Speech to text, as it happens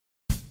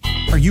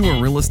Are you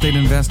a real estate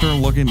investor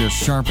looking to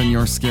sharpen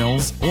your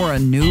skills or a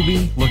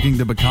newbie looking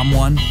to become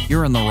one?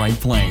 You're in the right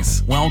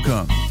place.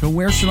 Welcome to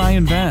Where Should I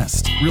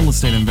Invest? Real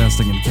Estate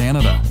Investing in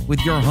Canada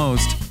with your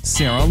host,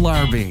 Sarah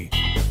Larby.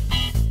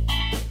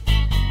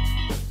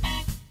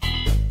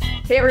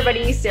 Hey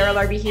everybody, Sarah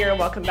Larby here.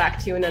 Welcome back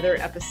to another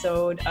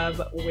episode of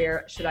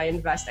Where Should I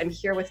Invest? I'm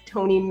here with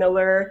Tony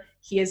Miller.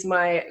 He is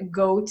my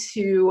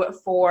go-to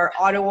for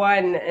Ottawa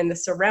and the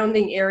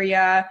surrounding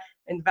area,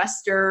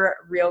 investor,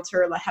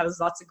 realtor, has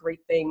lots of great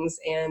things.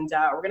 And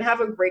we're going to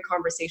have a great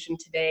conversation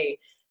today.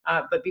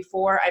 But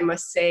before, I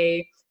must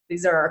say,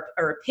 these are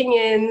our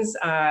opinions.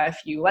 If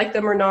you like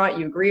them or not,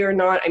 you agree or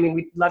not. I mean,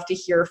 we'd love to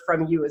hear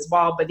from you as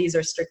well, but these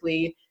are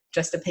strictly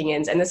just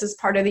opinions. And this is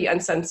part of the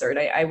uncensored.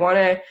 I want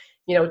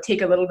to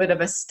take a little bit of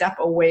a step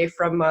away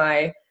from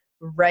my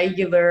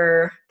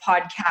regular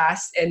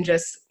podcast and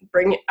just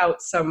bring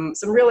out some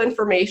real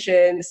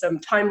information, some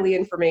timely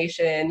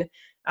information.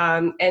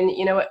 And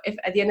if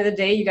at the end of the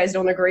day you guys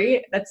don't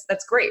agree,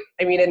 that's great.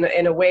 I mean,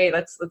 in a way,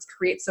 let's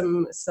create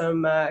some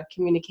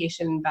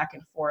communication back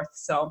and forth.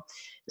 So,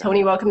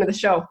 Tony, welcome to the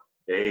show.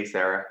 Hey,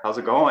 Sarah, how's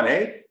it going?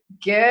 Hey.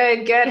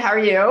 Good. How are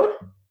you?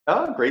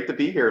 Oh, great to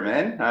be here,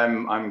 man.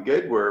 I'm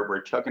good.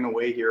 We're chugging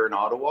away here in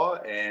Ottawa,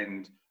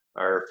 and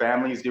our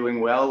family's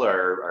doing well.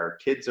 Our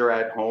kids are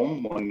at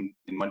home. One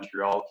in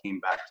Montreal came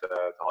back to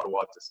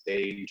Ottawa to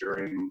stay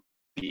during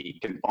the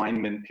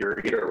confinement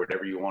period, or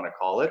whatever you want to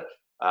call it,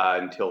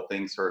 until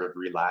things sort of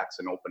relax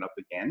and open up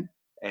again.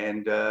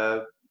 And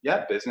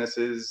business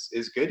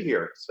is good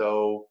here.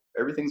 So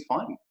everything's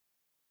fine.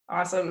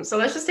 Awesome. So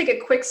let's just take a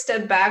quick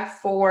step back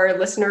for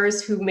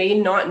listeners who may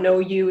not know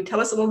you.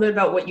 Tell us a little bit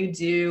about what you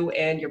do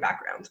and your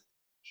background.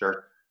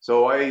 Sure.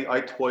 So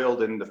I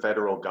toiled in the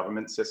federal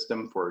government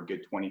system for a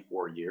good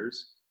 24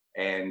 years.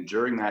 And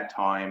during that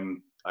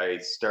time, I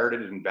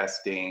started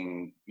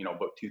investing,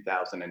 about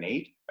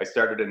 2008. I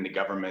started in the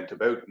government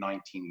about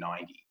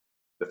 1990,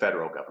 the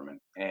federal government.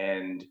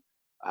 And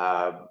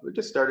we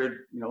just started,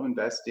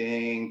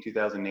 investing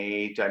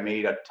 2008. I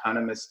made a ton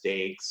of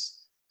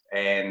mistakes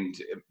and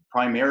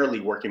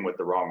primarily working with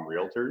the wrong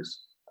realtors,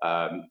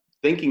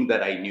 thinking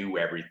that I knew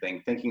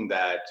everything, thinking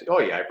that,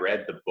 I've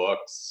read the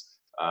books.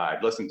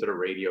 I've listened to the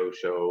radio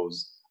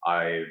shows.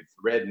 I've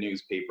read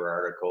newspaper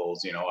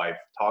articles. I've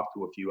talked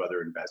to a few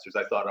other investors.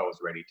 I thought I was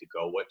ready to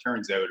go. What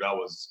turns out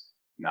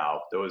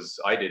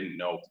I didn't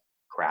know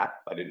crap.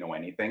 I didn't know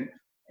anything,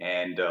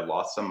 and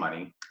lost some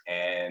money.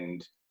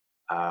 And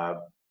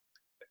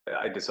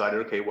I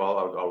decided, okay, well,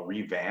 I'll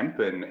revamp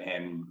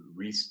and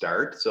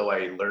restart. So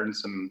I learned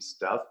some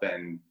stuff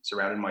and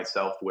surrounded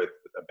myself with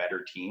a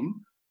better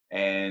team,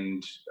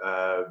 and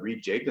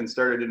rejigged and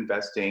started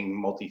investing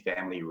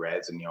multifamily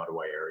res in the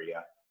Ottawa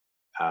area.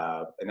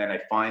 And then I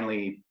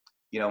finally,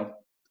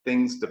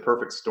 the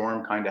perfect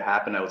storm kind of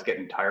happened. I was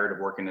getting tired of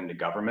working in the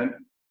government.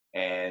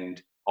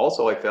 And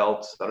also I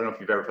don't know if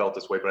you've ever felt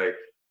this way, but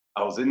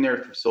I was in there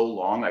for so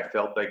long, I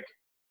felt like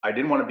I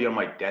didn't want to be on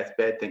my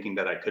deathbed thinking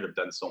that I could have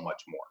done so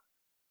much more.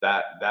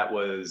 That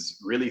was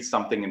really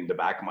something in the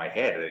back of my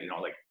head,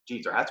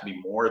 geez, there has to be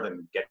more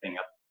than getting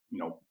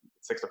up,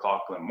 6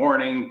 o'clock in the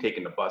morning,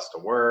 taking the bus to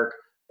work,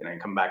 and then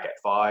come back at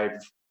 5.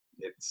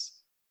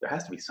 There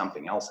has to be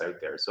something else out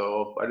there.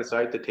 So I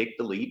decided to take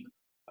the leap,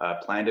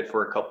 planned it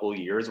for a couple of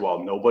years while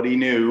nobody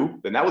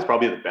knew. And that was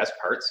probably the best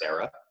part,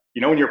 Sarah.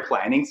 When you're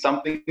planning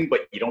something,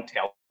 but you don't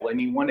tell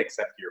anyone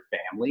except your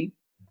family.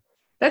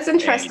 That's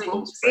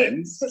interesting.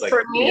 Friends,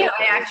 for me,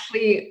 I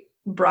actually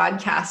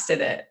broadcasted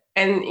it.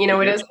 And,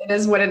 it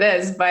is what it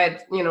is,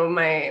 but,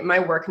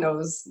 my work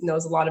knows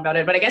a lot about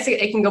it, but I guess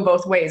it can go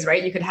both ways,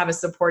 right? You could have a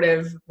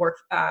supportive work,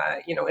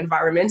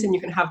 environment, and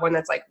you can have one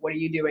that's like, what are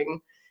you doing?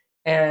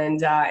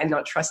 And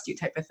not trust you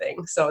type of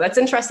thing. So that's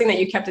interesting that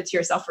you kept it to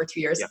yourself for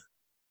 2 years. Yeah.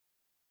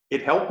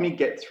 It helped me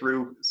get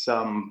through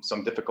some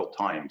difficult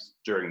times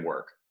during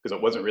work, because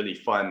it wasn't really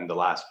fun the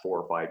last 4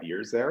 or 5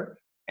 years there.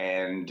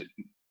 And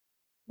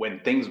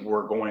when things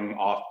were going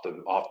off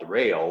the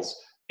rails,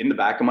 in the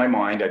back of my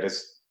mind, I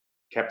just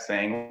kept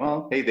saying,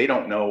 well, hey, they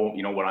don't know,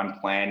 what I'm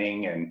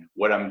planning and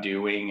what I'm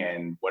doing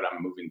and what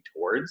I'm moving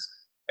towards.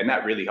 And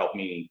that really helped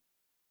me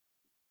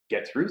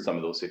get through some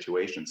of those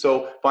situations.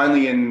 So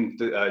finally in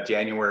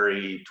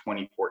January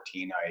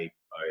 2014, I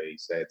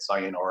said,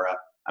 sayonara,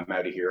 I'm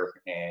out of here,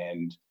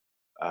 and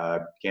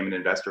became an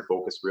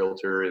investor-focused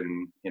realtor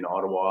in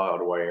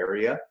Ottawa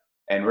area.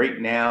 And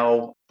right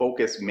now,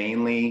 focus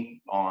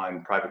mainly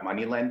on private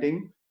money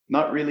lending.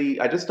 Not really.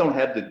 I just don't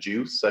have the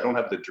juice. I don't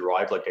have the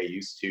drive like I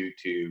used to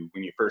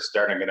when you first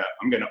start.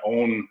 I'm gonna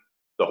own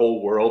the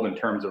whole world in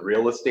terms of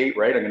real estate,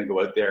 right? I'm gonna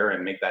go out there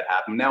and make that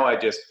happen. Now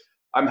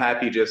I'm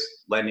happy just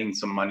lending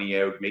some money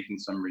out, making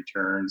some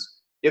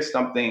returns. If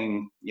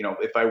something,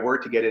 if I were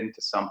to get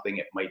into something,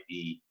 it might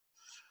be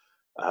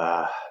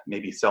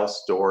maybe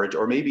self-storage,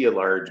 or maybe a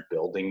large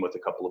building with a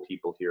couple of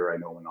people here I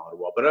know in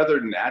Ottawa. But other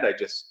than that,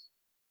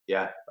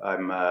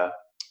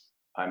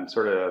 I'm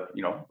sort of,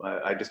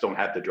 I just don't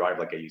have the drive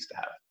like I used to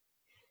have.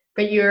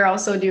 But you're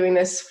also doing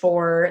this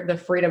for the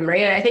freedom,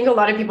 right? I think a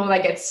lot of people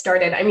that get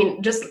started, I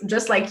mean,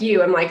 just like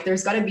you, I'm like,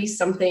 there's got to be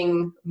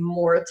something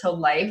more to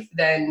life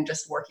than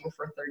just working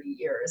for 30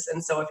 years.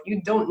 And so if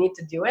you don't need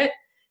to do it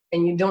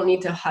and you don't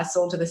need to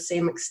hustle to the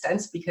same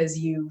extent because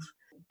you've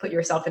put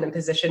yourself in a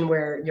position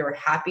where you're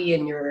happy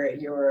and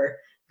you're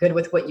good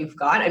with what you've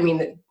got. I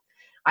mean,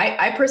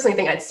 I personally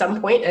think at some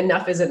point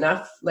enough is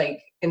enough,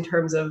 like in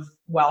terms of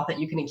wealth that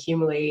you can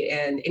accumulate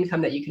and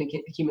income that you can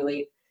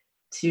accumulate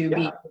to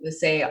be able to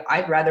say,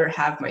 I'd rather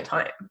have my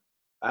time.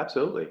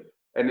 Absolutely.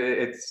 And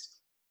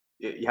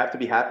you have to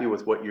be happy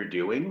with what you're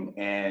doing.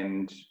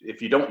 And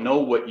if you don't know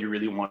what you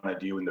really want to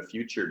do in the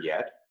future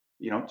yet,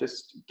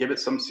 just give it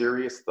some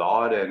serious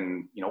thought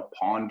and,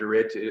 ponder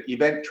it.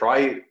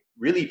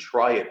 Really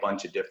try a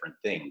bunch of different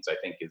things, I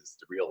think is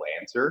the real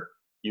answer.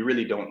 You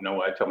really don't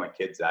know. I tell my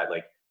kids that,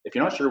 like, if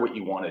you're not sure what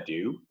you want to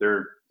do,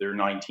 they're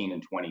 19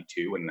 and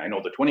 22. And I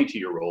know the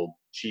 22-year-old,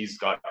 she's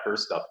got her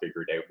stuff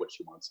figured out, what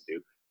she wants to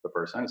do. The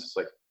first time, it's just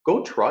like,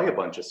 go try a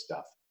bunch of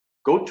stuff.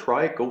 Go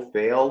try it, go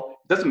fail.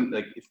 It doesn't,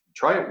 like, if you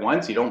try it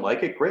once, you don't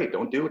like it, great,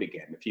 don't do it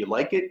again. If you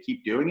like it,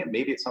 keep doing it.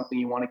 Maybe it's something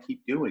you want to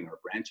keep doing or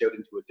branch out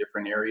into a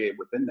different area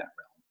within that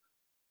realm.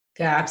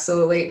 Yeah,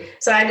 absolutely.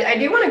 So I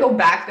do want to go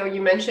back though.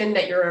 You mentioned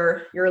that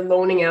you're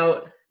loaning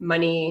out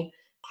money.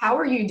 How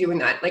are you doing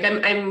that? Like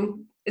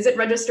is it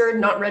registered,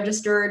 not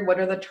registered? What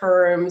are the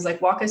terms?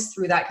 Like, walk us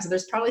through that, because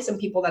there's probably some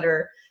people that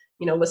are,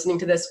 listening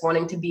to this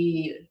wanting to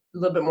be a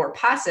little bit more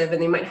passive, and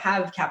they might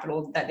have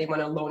capital that they want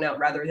to loan out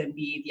rather than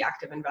be the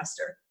active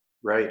investor.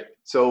 Right.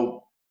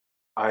 So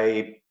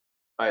I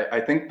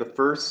think the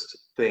first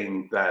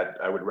thing that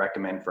I would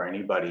recommend for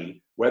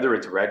anybody, whether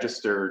it's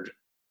registered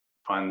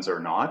funds or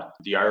not,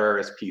 the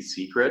RRSP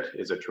Secret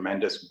is a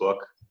tremendous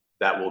book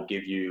that will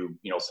give you,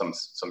 some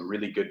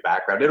really good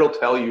background. It'll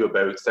tell you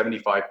about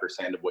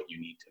 75% of what you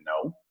need to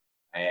know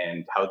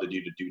and how to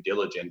do the due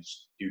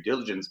diligence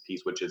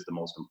piece, which is the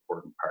most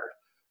important part.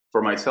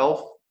 For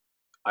myself,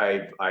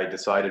 I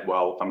decided,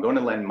 well, if I'm going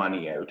to lend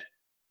money out,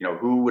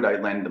 who would I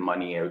lend the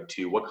money out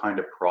to? What kind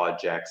of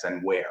projects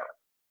and where?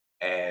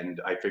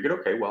 And I figured,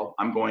 okay, well,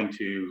 I'm going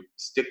to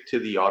stick to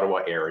the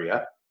Ottawa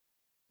area.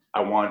 I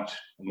want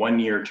 1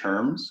 year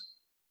terms,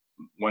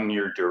 1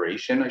 year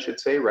duration, I should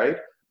say, right?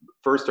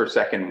 First or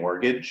second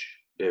mortgage,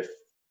 if,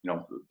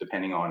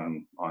 depending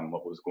on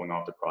what was going on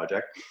with the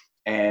project.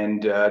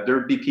 And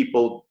there'd be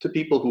people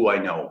who I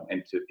know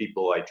and to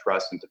people I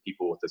trust and to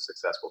people with a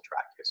successful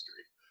track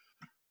history.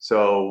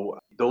 So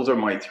those are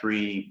my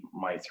three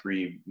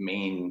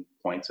main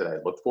points that I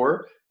look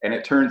for. And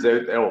it turns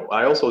out,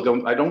 I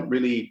wasn't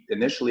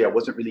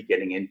really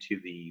getting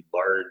into the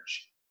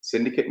large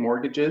syndicate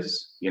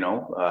mortgages,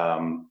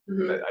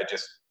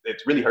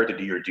 it's really hard to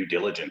do your due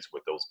diligence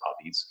with those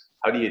puppies.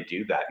 How do you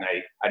do that? And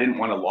I didn't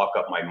want to lock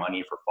up my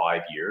money for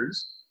 5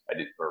 years,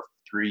 or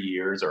 3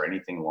 years or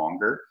anything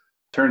longer.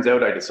 Turns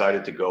out I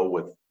decided to go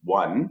with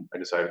one. I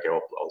decided, okay,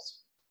 I'll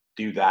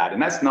do that.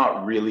 And that's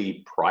not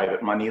really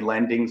private money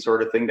lending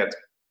sort of thing. That's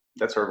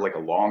sort of like a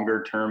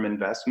longer term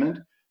investment.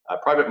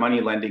 Private money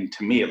lending,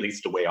 to me, at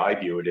least the way I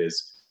view it,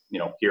 is,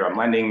 here I'm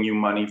lending you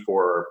money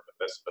for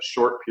a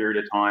short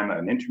period of time,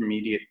 an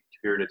intermediate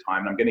period of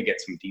time, and I'm going to get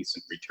some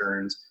decent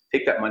returns,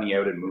 take that money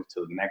out and move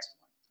to the next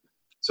one.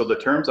 So the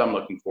terms I'm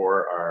looking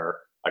for are,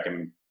 I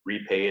can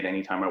repay it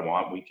anytime I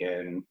want. We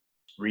can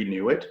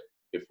renew it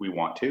if we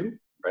want to,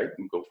 right?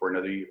 And go for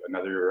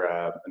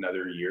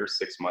another year,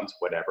 6 months,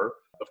 whatever.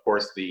 Of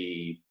course,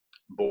 the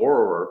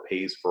borrower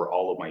pays for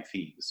all of my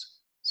fees.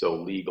 So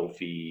legal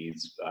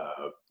fees,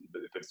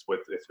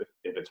 if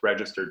it's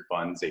registered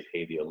funds, they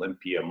pay the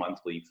Olympia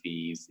monthly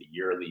fees, the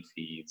yearly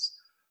fees.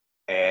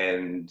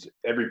 And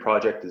every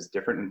project is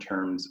different in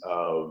terms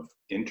of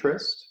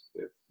interest.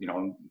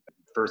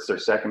 First or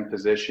second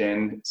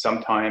position.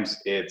 Sometimes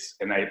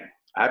and I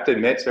have to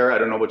admit, Sarah, I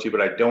don't know about you,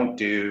 but I don't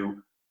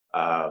do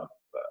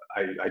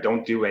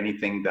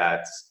anything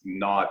that's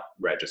not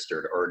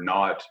registered or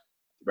not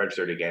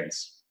registered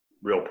against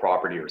real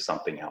property or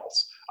something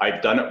else.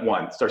 I've done it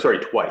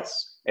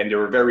twice, and there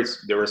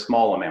were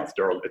small amounts.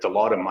 It's a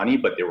lot of money,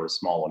 but there were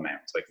small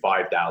amounts, like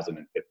 5,000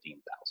 and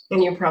 15,000.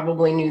 And you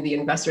probably knew the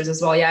investors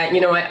as well. Yeah,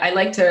 I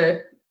like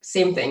to,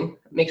 same thing,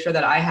 make sure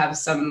that I have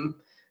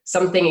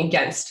something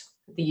against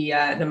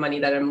the money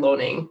that I'm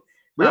loaning.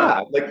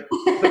 Yeah, like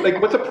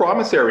what's a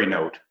promissory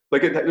note?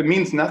 Like it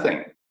means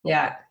nothing.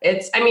 Yeah,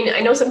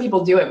 I know some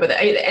people do it, but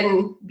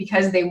and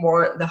because they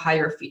want the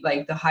higher fee,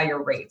 like the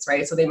higher rates,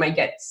 right? So they might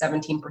get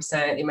 17%,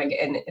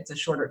 and it's a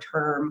shorter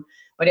term,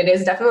 but it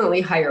is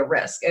definitely higher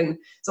risk. And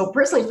so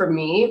personally for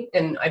me,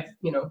 and I've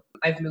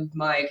moved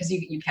because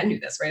you can do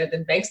this, right?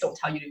 The banks don't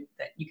tell you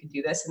that you can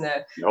do this, and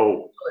the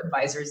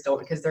advisors don't,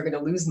 because they're going to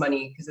lose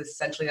money, because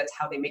essentially that's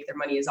how they make their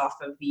money, is off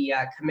of the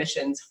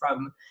commissions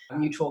from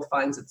mutual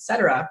funds,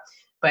 etc.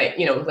 But,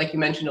 like you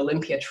mentioned,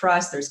 Olympia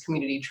Trust, there's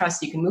community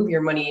trust. You can move your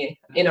money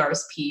in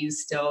RSPs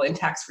still, in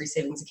tax-free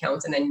savings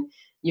accounts, and then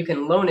you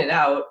can loan it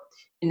out.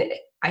 And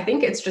I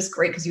think it's just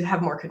great because you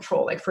have more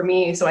control. Like for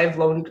me, so I've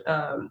loaned,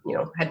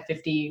 had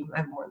 50, I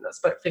have more than this,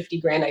 but 50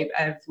 grand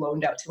I've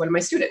loaned out to one of my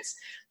students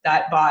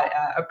that bought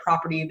a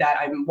property that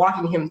I'm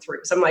walking him through.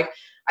 So I'm like,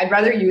 I'd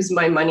rather use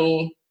my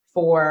money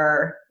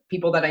for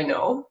people that I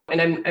know,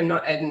 and I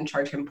didn't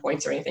charge him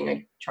points or anything.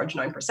 I charge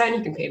 9%.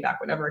 He can pay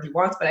back whenever he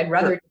wants, but I'd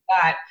rather do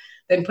that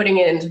than putting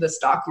it into the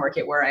stock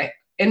market where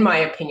in my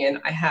opinion,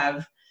 I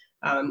have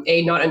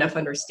A, not enough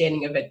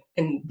understanding of it,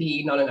 and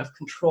B, not enough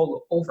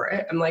control over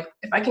it. I'm like,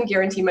 if I can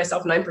guarantee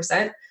myself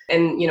 9%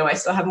 and, I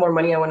still have more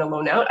money I want to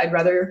loan out, I'd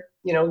rather,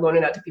 loan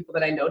it out to people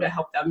that I know to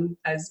help them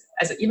as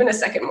even a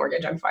second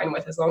mortgage I'm fine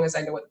with, as long as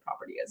I know what the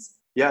property is.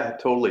 Yeah,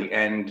 totally.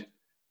 And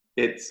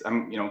it's,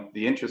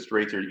 the interest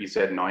rates are, you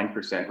said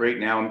 9%. Right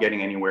now I'm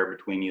getting anywhere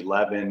between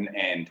 11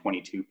 and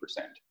 22%.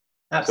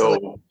 Absolutely.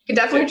 So, you could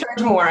definitely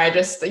charge more. I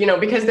just,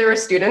 because there were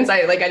students,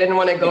 I didn't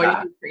want to go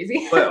anything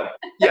crazy. Well,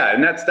 yeah.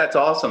 And that's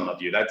awesome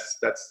of you. That's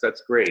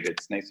great.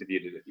 It's nice of you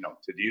to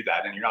do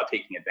that. And you're not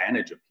taking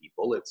advantage of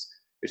people. It's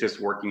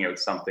just working out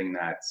something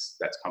that's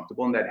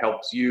comfortable and that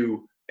helps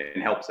you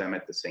and helps them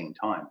at the same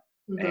time.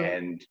 Mm-hmm.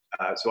 And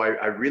so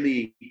I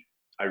really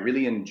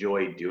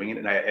enjoy doing it.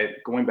 And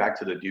going back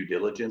to the due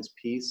diligence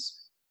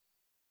piece,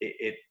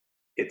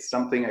 it's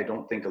something I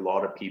don't think a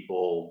lot of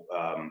people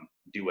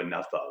do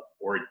enough of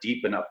or a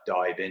deep enough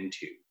dive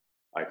into,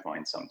 I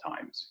find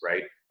sometimes,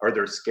 right? Or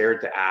they're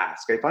scared to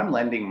ask. If I'm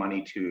lending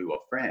money to a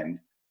friend,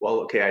 well,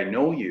 okay, I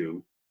know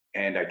you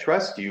and I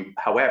trust you.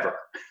 However,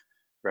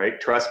 right?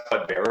 Trust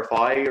but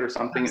verify or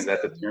something. Is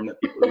that the term that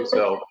people use?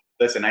 So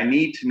listen, I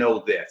need to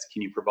know this.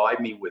 Can you provide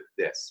me with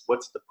this?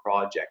 What's the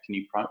project? Can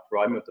you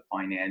provide me with the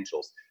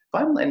financials? If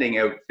I'm lending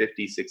out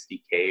 50,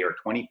 60K or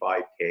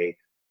 25K,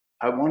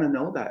 I want to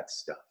know that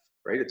stuff,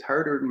 right? It's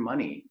hard-earned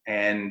money.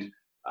 And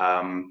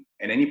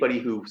anybody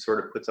who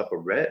sort of puts up a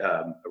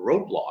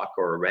roadblock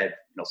or a red,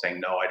 saying,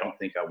 no, I don't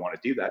think I want to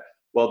do that.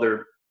 Well,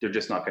 they're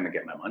just not going to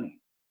get my money.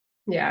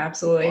 Yeah,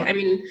 absolutely. I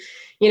mean,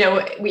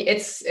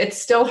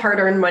 it's still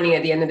hard-earned money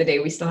at the end of the day.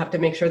 We still have to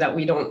make sure that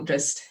we don't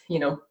just,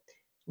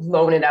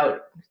 loan it out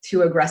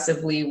too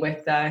aggressively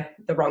with the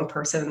wrong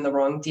person and the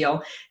wrong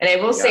deal. And I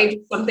will say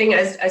something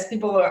as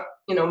people are,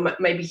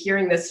 might be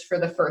hearing this for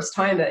the first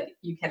time, that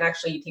you can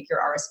actually take your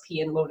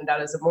RSP and loan it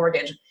out as a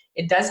mortgage.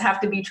 It does have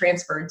to be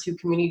transferred to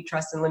Community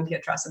Trust and Olympia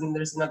Trust. And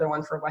there's another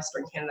one for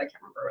Western Canada. I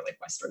can't remember, like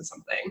Western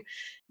something.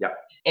 Yeah.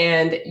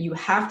 And you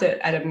have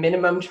to, at a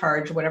minimum,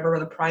 charge whatever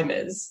the prime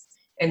is.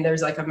 And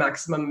there's like a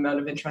maximum amount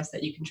of interest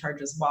that you can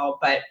charge as well.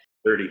 But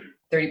 30%.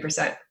 There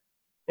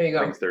you go.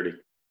 Thanks, 30.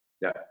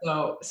 Yeah.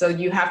 So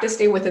you have to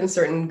stay within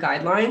certain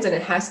guidelines, and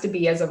it has to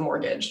be as a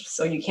mortgage.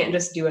 So you can't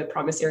just do a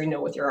promissory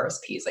note with your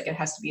RSPs. Like it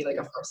has to be like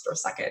a first or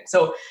second.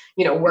 So,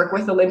 work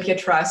with Olympia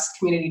Trust,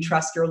 Community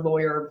Trust, your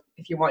lawyer,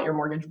 if you want your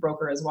mortgage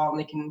broker as well,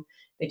 and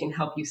they can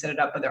help you set it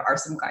up, but there are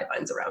some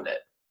guidelines around it.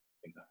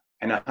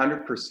 And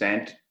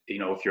 100%,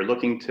 if you're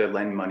looking to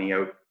lend money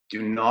out,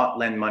 do not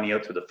lend money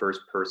out to the first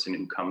person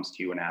who comes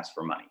to you and asks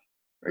for money,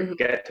 right? Mm-hmm.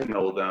 Get to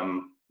know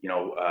them.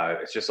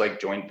 It's just like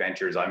joint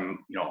ventures.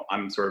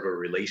 I'm sort of a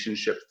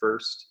relationship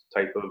first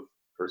type of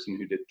person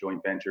who did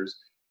joint ventures.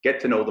 Get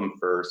to know them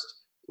first,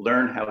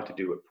 learn how to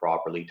do it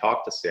properly,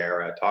 talk to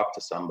Sarah, talk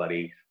to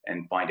somebody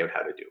and find out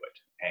how to do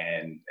it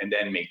and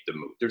then make the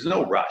move. There's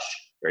no rush,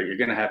 right? You're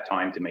going to have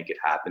time to make it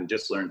happen.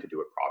 Just learn to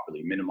do it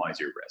properly, minimize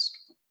your risk.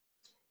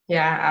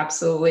 Yeah,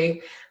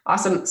 absolutely.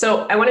 Awesome.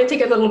 So I want to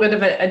take a little bit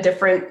of a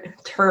different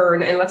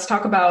turn and let's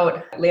talk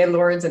about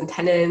landlords and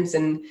tenants.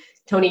 And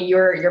Tony,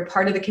 you're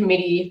part of the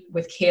committee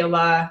with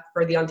Kayla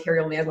for the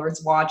Ontario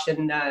Landlords Watch.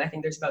 And I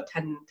think there's about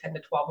 10 to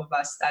 12 of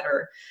us that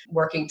are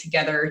working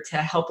together to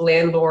help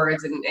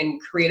landlords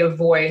and create a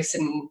voice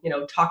and,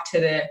 talk to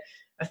the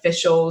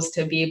officials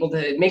to be able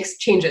to make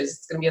changes.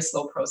 It's going to be a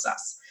slow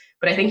process.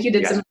 But I think you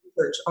did some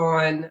research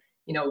on,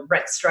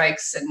 rent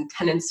strikes and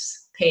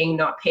tenants paying,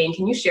 not paying.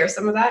 Can you share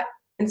some of that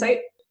insight?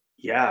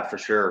 Yeah, for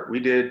sure. We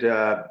did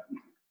a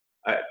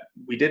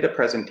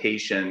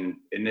presentation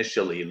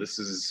initially. This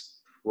is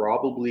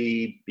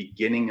probably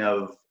beginning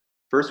of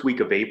first week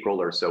of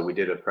April or so. We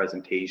did a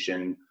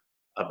presentation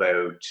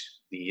about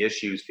the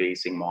issues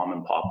facing mom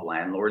and pop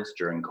landlords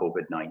during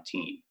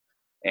COVID-19.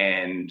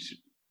 And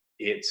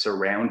it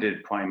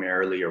surrounded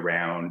primarily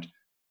around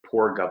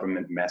poor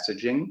government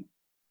messaging.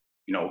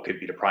 It could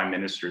be the Prime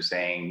Minister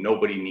saying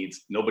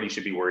nobody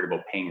should be worried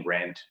about paying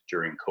rent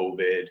during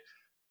COVID.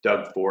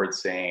 Doug Ford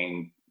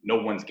saying no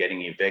one's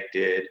getting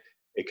evicted.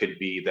 It could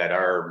be that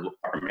our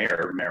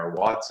Mayor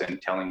Watson,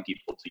 telling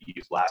people to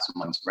use last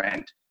month's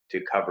rent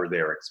to cover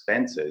their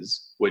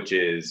expenses, which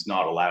is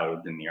not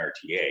allowed in the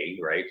RTA,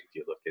 right? If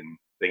you look in,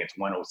 I think it's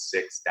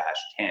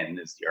 106-10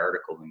 is the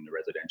article in the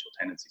Residential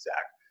Tenancies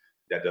Act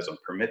that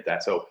doesn't permit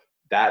that. So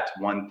that's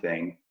one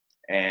thing.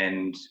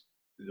 And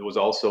there was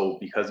also,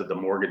 because of the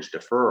mortgage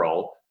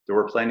deferral, there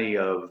were plenty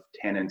of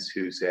tenants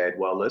who said,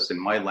 well, listen,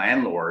 my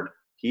landlord,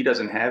 he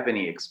doesn't have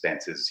any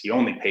expenses. He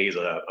only pays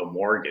a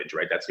mortgage,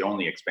 right? That's the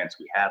only expense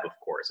we have, of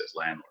course, as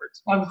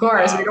landlords. Of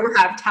course, we don't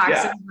have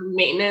taxes or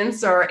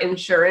maintenance or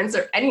insurance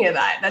or any of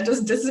that. That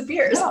just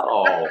disappears.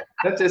 No,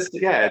 that just,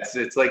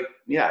 it's like,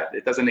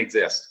 it doesn't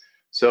exist.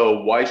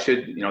 So why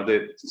should,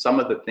 some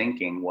of the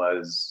thinking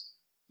was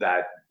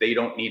that they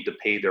don't need to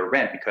pay their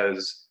rent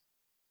because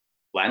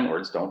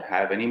landlords don't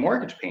have any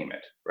mortgage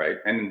payment, right?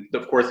 And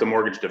of course, the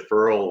mortgage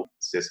deferral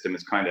system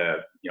is kind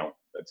of,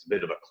 it's a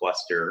bit of a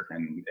cluster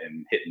and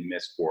hit and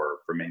miss for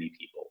many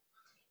people.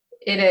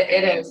 It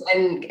is.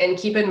 And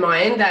keep in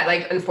mind that,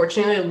 like,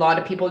 unfortunately, a lot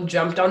of people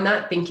jumped on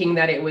that thinking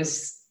that it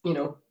was,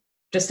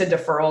 just a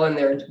deferral and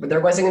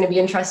there wasn't going to be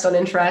interest on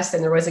interest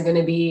and there wasn't going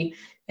to be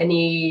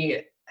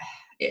any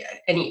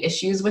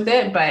issues with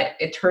it. But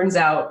it turns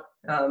out,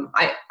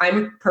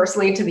 I'm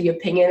personally to the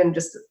opinion, and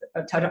just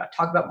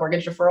talk about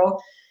mortgage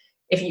deferral.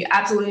 If you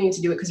absolutely need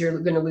to do it because you're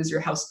going to lose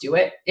your house, do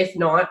it. If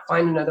not,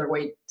 find another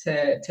way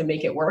to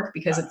make it work,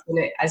 because it's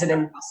going to, as an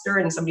investor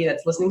and somebody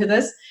that's listening to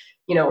this,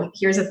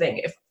 here's the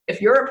thing.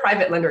 If you're a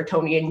private lender,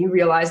 Tony, and you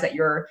realize that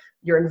your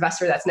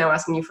investor that's now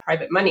asking you for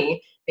private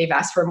money, they've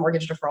asked for a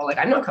mortgage deferral, like,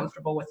 I'm not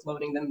comfortable with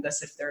loaning them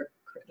this if they're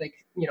like,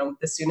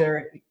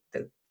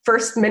 the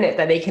first minute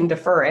that they can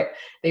defer it,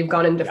 they've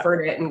gone and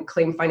deferred it and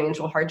claimed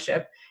financial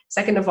hardship.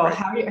 Second of all,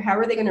 how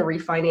are they going to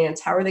refinance?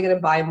 How are they going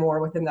to buy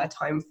more within that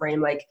time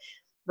frame? Like,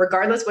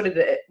 regardless what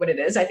it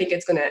is, I think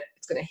it's gonna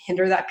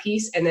hinder that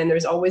piece. And then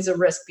there's always a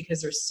risk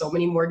because there's so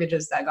many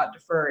mortgages that got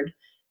deferred.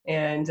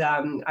 And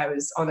I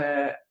was on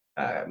a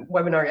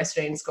webinar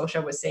yesterday, and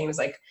Scotia was saying it was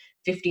like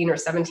 15 or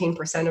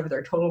 17% of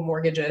their total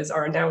mortgages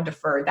are now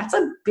deferred. That's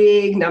a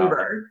big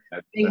number,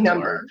 that's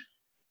number.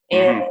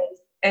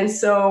 And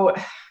so,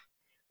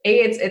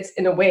 it's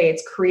in a way,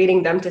 it's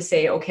creating them to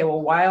say, okay,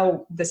 well,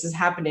 while this is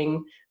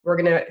happening, we're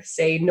going to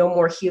say no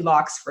more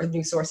HELOCs for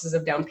new sources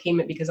of down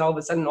payment, because all of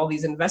a sudden all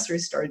these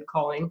investors started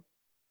calling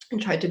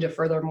and tried to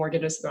defer their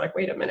mortgages. So they're like,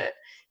 wait a minute,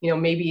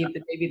 maybe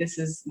this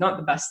is not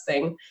the best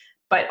thing.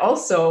 But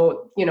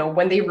also,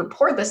 when they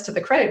report this to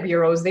the credit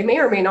bureaus, they may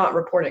or may not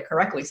report it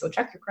correctly. So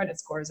check your credit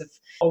scores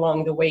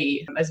along the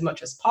way as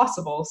much as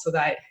possible, so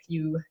that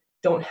you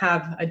don't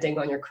have a ding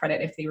on your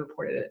credit if they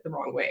reported it the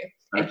wrong way.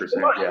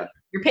 100%,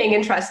 You're paying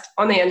interest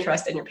on the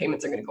interest, and your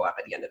payments are going to go up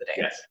at the end of the day.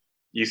 Yes.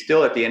 You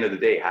still, at the end of the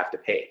day, have to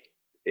pay.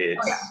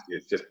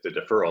 It's just the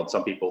deferral.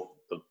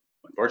 And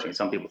unfortunately,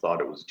 some people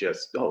thought it was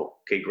just,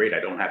 okay, great, I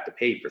don't have to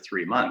pay for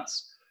 3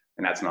 months.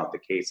 And that's not the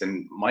case.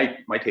 And my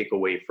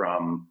takeaway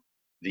from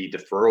the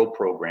deferral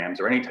programs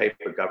or any type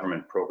of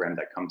government program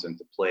that comes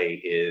into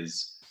play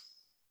is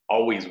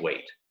always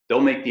wait.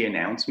 They'll make the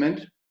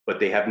announcement, but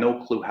they have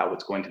no clue how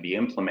it's going to be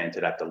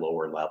implemented at the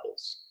lower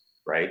levels,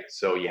 right?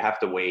 So you have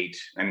to wait.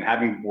 And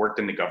having worked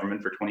in the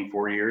government for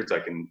 24 years,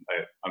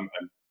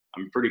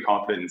 I'm pretty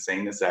confident in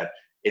saying this, that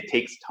it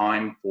takes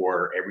time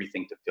for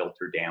everything to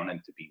filter down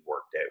and to be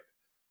worked out.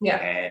 Yeah.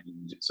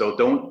 And so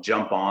don't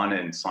jump on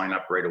and sign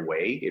up right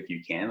away if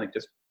you can. Like,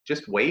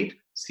 just wait,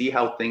 see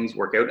how things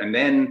work out, and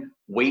then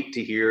wait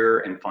to hear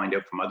and find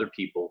out from other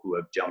people who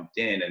have jumped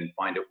in and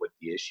find out what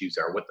the issues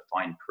are, what the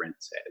fine print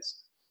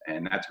says.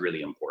 And that's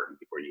really important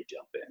before you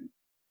jump in.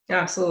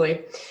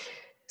 Absolutely.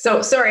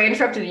 So sorry, I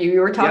interrupted you.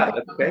 You were talking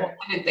about the whole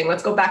tenant thing.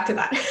 Let's go back to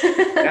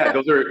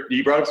that.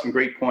 You brought up some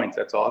great points.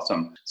 That's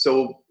awesome.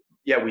 So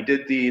we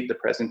did the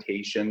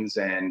presentations,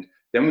 and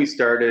then we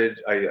started,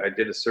 I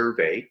did a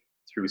survey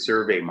through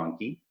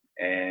SurveyMonkey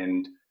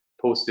and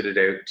posted it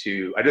out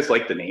to, I just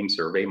like the name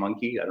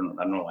SurveyMonkey. I don't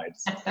know why,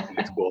 I think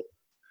it's cool.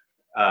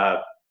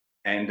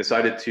 And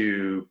decided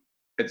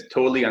it's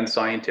totally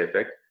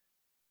unscientific,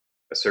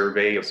 a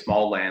survey of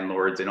small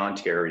landlords in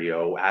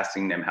Ontario,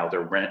 asking them how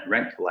their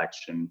rent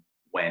collection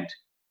went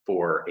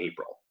for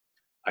April.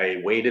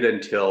 I waited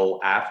until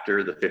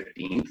after the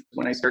 15th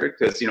when I started,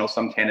 because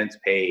some tenants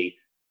pay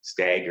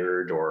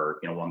staggered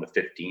or on the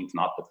 15th,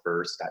 not the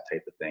 1st, that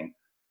type of thing.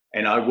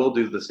 And I will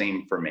do the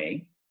same for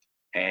May.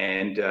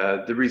 And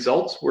the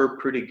results were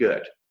pretty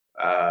good.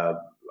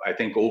 I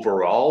think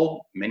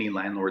overall, many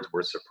landlords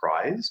were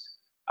surprised.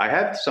 I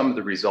have some of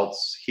the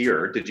results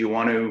here. Did you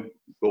want to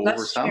go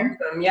over some? Share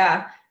them.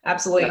 Yeah,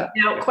 absolutely. Yeah.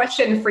 Now,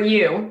 question for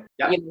you.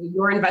 Yeah.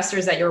 Your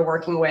investors that you're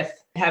working with,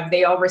 have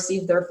they all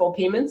received their full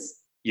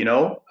payments?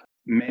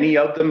 Many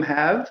of them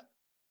have.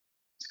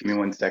 Just give me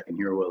 1 second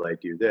here while I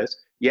do this.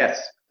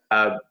 Yes,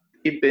 they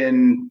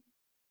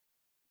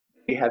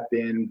have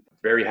been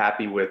very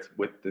happy with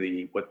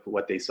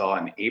what they saw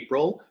in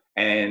April.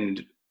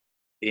 And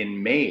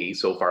in May,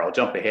 so far, I'll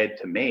jump ahead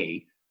to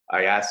May,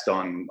 I asked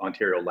on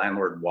Ontario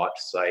Landlord Watch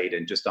site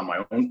and just on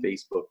my own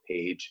Facebook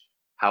page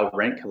how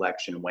rent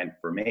collection went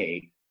for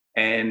May.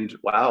 And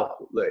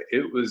wow,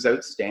 it was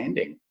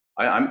outstanding.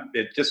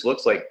 It just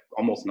looks like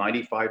almost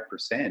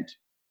 95%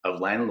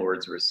 of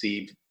landlords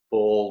received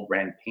full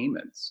rent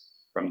payments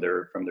from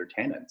their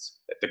tenants.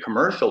 The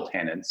commercial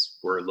tenants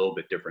were a little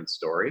bit different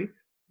story,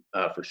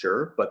 for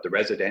sure, but the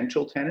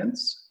residential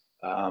tenants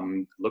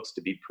looks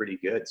to be pretty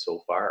good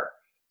so far.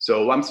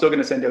 So I'm still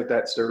going to send out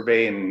that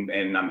survey,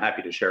 and I'm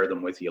happy to share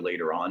them with you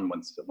later on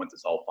once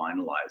it's all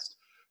finalized.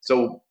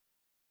 So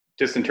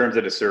just in terms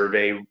of the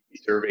survey, we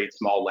surveyed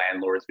small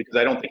landlords because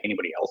I don't think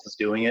anybody else is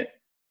doing it.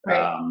 Right.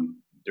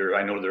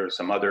 I know there are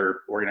some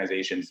other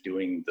organizations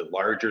doing the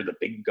larger, the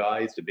big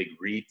guys, the big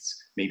REITs,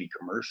 maybe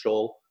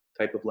commercial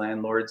type of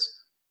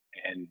landlords.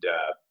 And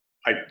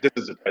this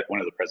is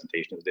one of the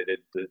presentations they did.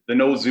 The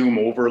no Zoom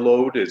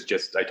overload is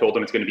just, I told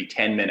them it's going to be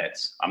 10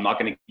 minutes. I'm not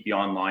going to keep you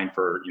online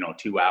for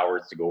 2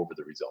 hours to go over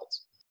the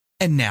results.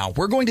 And now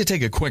we're going to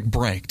take a quick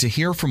break to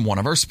hear from one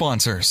of our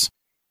sponsors.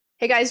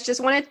 Hey guys, just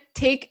want to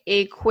take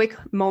a quick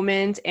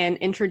moment and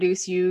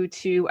introduce you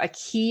to a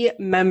key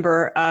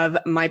member of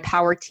my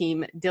power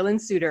team.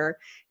 Dylan Suter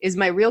is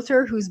my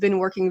realtor who's been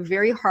working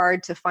very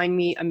hard to find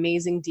me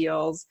amazing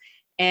deals.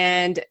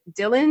 And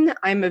Dylan,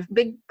 I'm a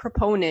big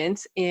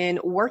proponent in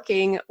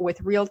working with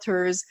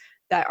realtors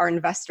that are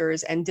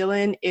investors. And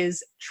Dylan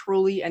is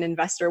truly an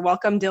investor.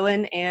 Welcome,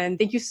 Dylan. And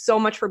thank you so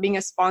much for being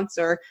a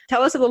sponsor.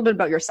 Tell us a little bit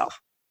about yourself.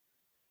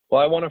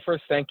 Well, I want to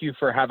first thank you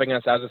for having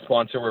us as a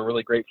sponsor. We're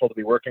really grateful to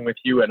be working with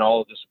you and all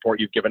of the support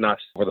you've given us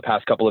over the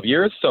past couple of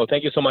years. So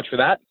thank you so much for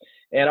that.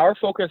 And our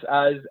focus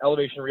as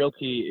Elevation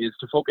Realty is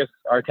to focus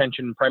our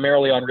attention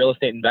primarily on real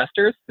estate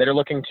investors that are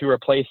looking to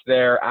replace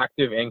their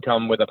active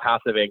income with a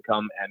passive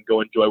income and go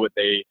enjoy what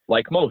they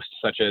like most,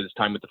 such as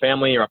time with the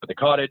family or up at the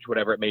cottage,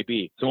 whatever it may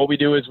be. So what we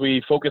do is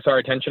we focus our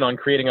attention on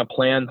creating a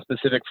plan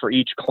specific for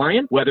each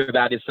client, whether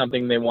that is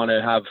something they want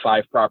to have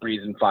 5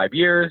 properties in 5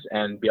 years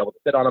and be able to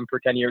sit on them for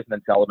 10 years and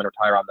then sell them and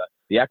retire on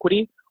the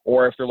equity,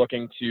 or if they're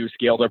looking to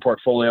scale their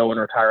portfolio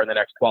and retire in the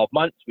next 12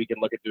 months, we can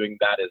look at doing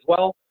that as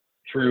well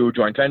through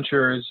joint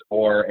ventures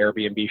or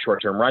Airbnb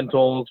short-term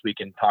rentals. We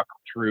can talk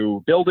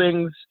through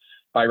buildings,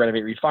 buy,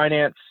 renovate,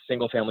 refinance,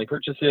 single-family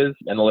purchases,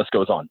 and the list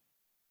goes on.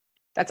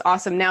 That's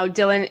awesome. Now,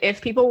 Dylan,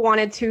 if people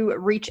wanted to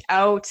reach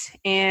out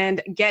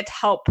and get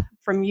help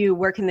from you,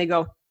 where can they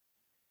go?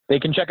 They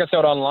can check us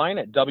out online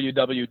at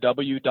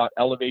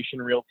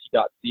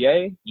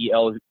www.elevationrealty.ca,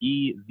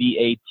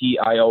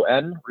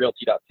 ELEVATION,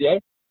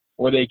 realty.ca,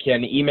 or they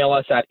can email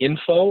us at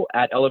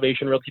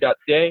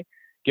info@elevationrealty.ca.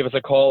 Give us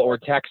a call or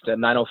text at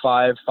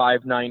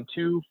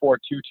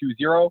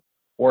 905-592-4220,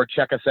 or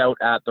check us out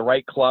at the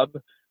Right Club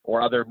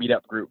or other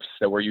meetup groups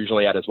that we're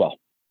usually at as well.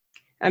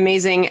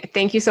 Amazing.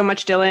 Thank you so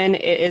much, Dylan.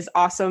 It is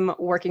awesome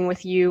working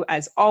with you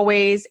as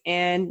always.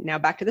 And now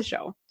back to the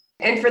show.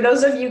 And for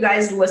those of you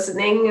guys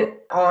listening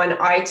on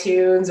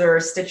iTunes or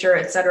Stitcher,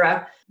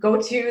 etc.,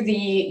 go to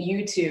the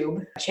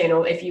YouTube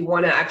channel if you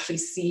want to actually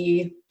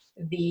see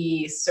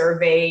the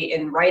survey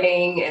in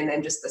writing and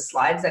then just the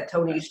slides that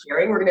Tony is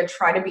sharing. We're going to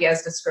try to be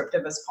as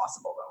descriptive as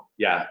possible, though.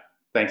 Yeah.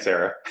 Thanks,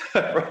 Sarah.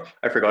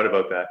 I forgot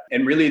about that.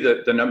 And really,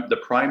 the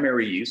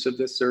primary use of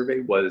this survey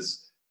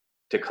was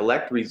to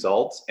collect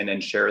results and then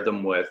share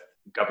them with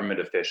government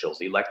officials,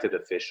 elected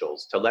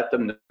officials, to let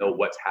them know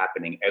what's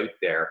happening out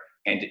there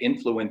and to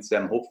influence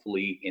them,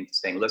 hopefully, into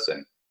saying,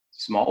 listen,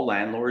 small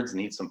landlords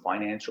need some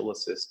financial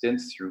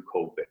assistance through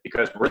COVID,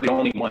 because we're the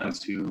only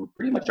ones who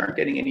pretty much aren't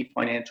getting any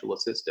financial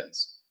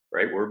assistance,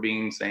 right? We're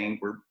being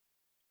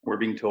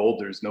told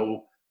there's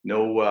no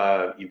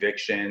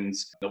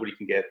evictions, nobody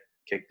can get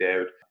kicked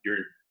out.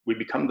 We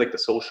become like the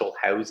social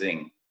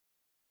housing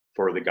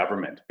for the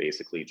government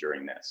basically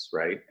during this,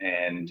 right?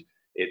 And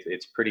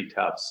it's pretty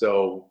tough.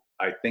 So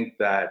I think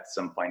that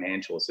some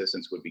financial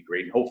assistance would be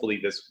great. And hopefully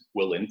this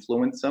will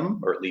influence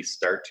them, or at least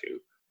start to.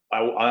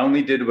 I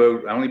only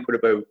put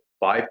about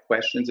 5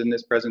 questions in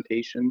this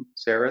presentation,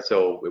 Sarah,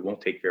 so it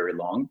won't take very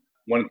long.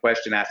 One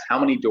question asks, how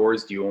many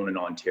doors do you own in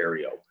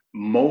Ontario?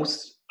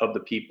 Most of the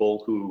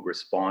people who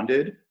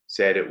responded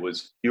said it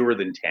was fewer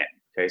than 10.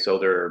 Okay, so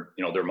they're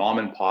mom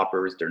and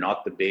poppers. They're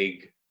not the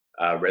big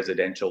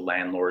residential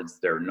landlords.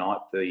 They're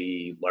not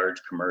the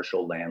large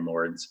commercial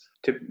landlords.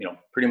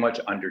 Pretty much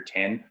under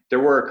 10. There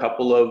were a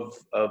couple of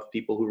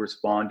people who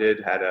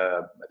responded,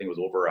 I think it was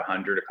over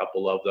 100, a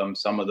couple of them.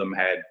 Some of them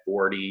had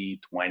 40,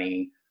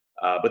 20,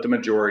 but the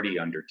majority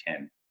under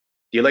 10.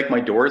 Do you like my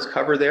doors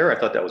cover there? I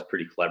thought that was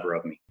pretty clever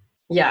of me.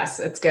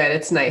 Yes, it's good.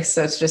 It's nice.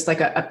 So it's just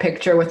like a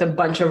picture with a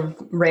bunch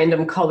of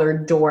random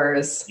colored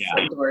doors.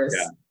 Yeah. Doors.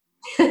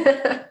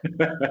 Yeah.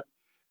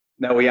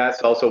 Now we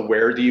asked also,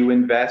 where do you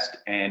invest?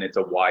 And it's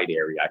a wide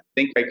area. I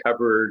think I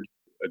covered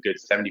a good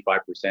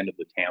 75% of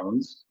the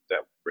towns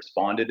that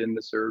responded in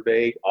the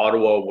survey.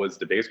 Ottawa was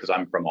the biggest because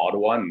I'm from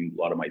Ottawa and a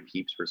lot of my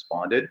peeps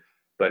responded,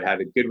 but had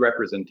a good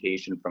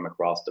representation from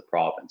across the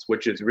province,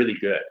 which is really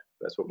good.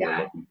 That's what we're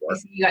looking for.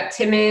 You got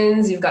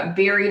Timmins, you've got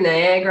Barrie,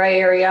 Niagara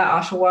area,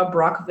 Oshawa,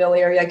 Brockville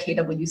area,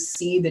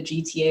 KWC, the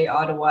GTA,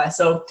 Ottawa.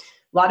 So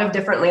a lot of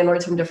different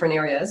landlords from different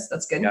areas.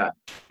 That's good. Yeah.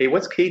 Hey,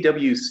 what's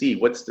KWC?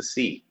 What's the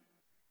C?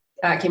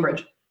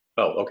 Cambridge.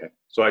 Oh, okay.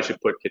 So I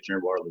should put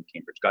Kitchener-Waterloo,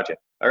 Cambridge. Gotcha.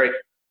 All right.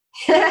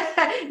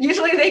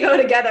 Usually they go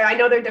together. I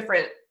know they're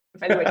different.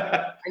 If anybody,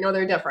 I know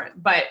they're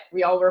different, but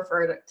we all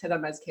refer to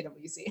them as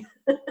KWC.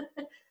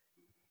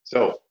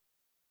 So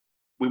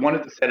we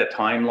wanted to set a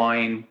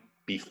timeline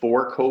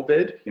before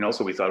COVID,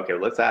 so we thought, okay,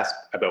 let's ask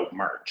about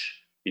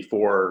March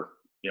before,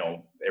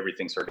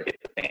 everything sort of hit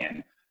the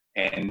fan.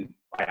 And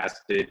I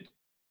asked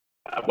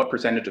what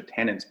percentage of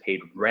tenants paid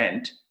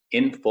rent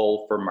in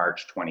full for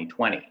March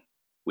 2020?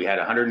 We had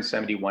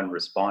 171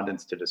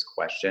 respondents to this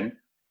question.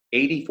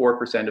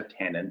 84% of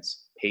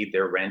tenants paid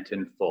their rent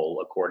in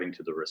full, according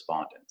to the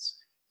respondents.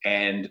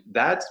 And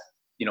that's,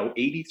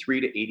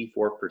 83 to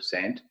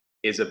 84%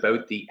 is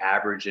about the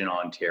average in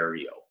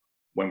Ontario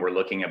when we're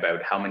looking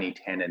about how many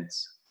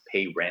tenants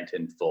pay rent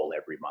in full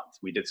every month.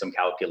 We did some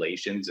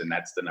calculations and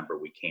that's the number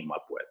we came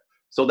up with.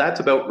 So that's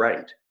about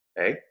right.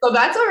 Okay. So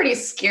that's already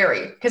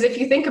scary, because if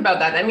you think about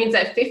that, that means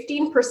that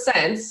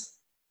 15%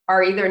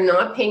 are either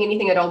not paying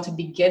anything at all to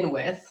begin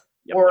with,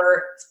 yep,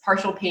 or it's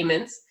partial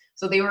payments.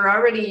 So they were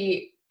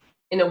already,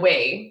 in a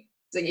way,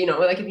 so,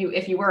 like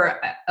if you were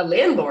a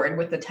landlord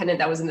with the tenant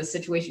that was in this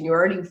situation, you're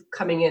already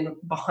coming in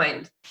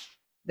behind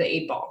the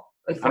 8 ball.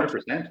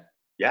 100%.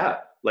 Yeah.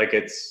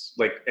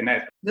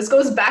 This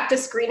goes back to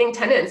screening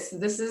tenants.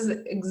 This is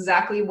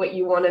exactly what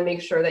you want to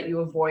make sure that you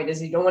avoid,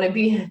 is you don't want to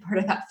be part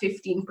of that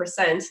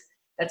 15%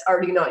 that's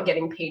already not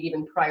getting paid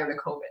even prior to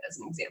COVID, as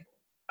an example.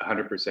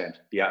 100%.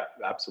 Yeah,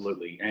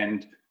 absolutely.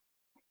 And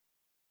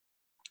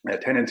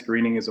tenant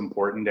screening is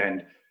important.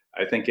 And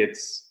I think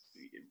it's,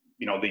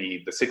 the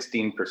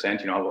 16%,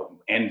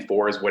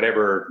 N4s,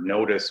 whatever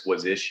notice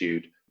was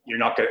issued,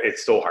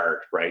 it's so hard,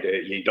 right?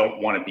 You don't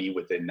want to be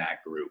within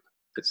that group.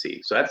 Let's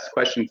see. So that's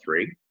question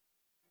 3.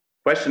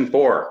 Question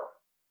 4,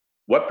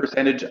 what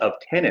percentage of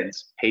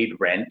tenants paid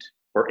rent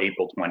for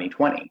April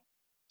 2020?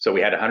 So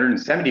we had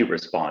 170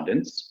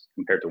 respondents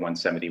compared to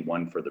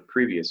 171 for the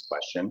previous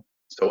question.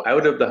 So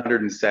out of the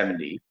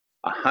 170,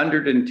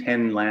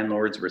 110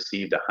 landlords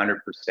received 100%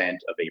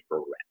 of April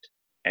rent.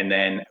 And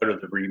then out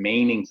of the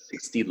remaining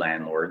 60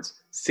 landlords,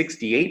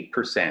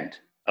 68%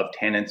 of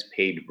tenants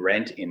paid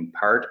rent in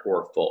part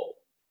or full.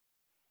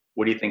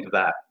 What do you think of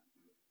that?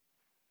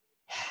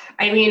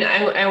 I mean,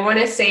 I want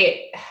to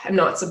say I'm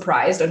not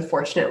surprised,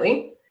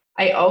 unfortunately.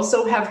 I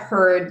also have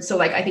heard,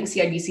 so I think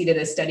CIBC did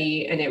a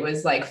study and it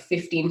was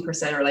 15%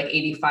 or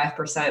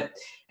 85%.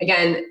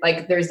 Again,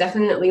 there's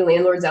definitely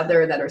landlords out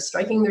there that are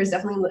striking. There's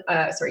definitely,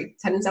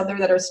 tenants out there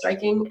that are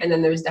striking. And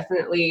then there's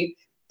definitely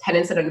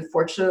tenants that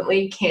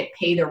unfortunately can't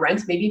pay their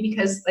rent, maybe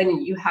because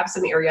you have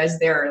some areas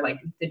there, like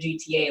the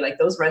GTA,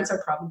 those rents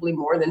are probably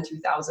more than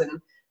 $2,000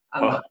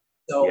 a month.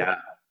 So,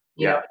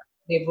 yeah.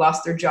 They've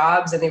lost their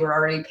jobs and they were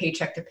already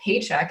paycheck to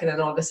paycheck. And then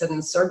all of a sudden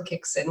CERB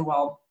kicks in.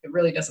 Well, it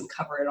really doesn't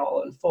cover it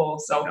all in full.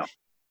 So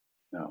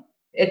no.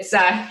 It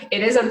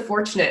is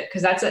unfortunate,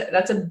 because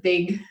that's a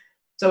big,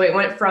 so it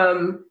went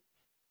from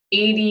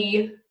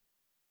 80,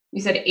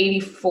 you said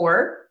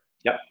 84%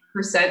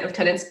 of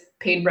tenants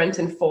paid rent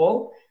in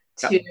full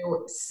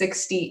to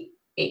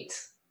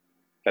 68.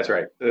 That's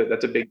right.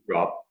 That's a big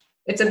drop.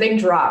 It's a big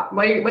drop.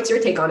 What's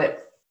your take on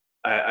it?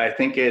 I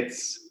think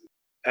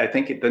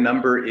the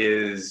number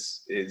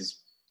is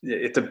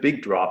it's a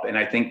big drop. And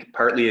I think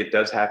partly it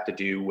does have to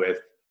do with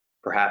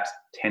perhaps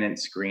tenant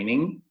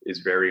screening is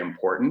very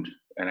important.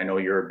 And I know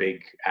you're a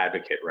big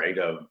advocate, right,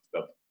 of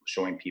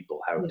showing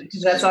people how to.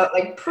 That's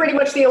pretty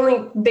much the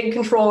only big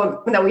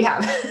control that we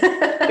have.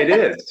 It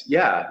is.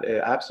 Yeah,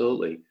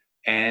 absolutely.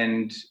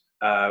 And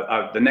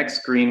the next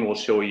screen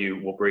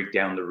will break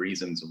down the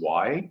reasons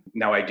why.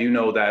 Now, I do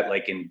know that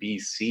in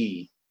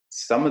BC,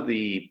 some of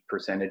the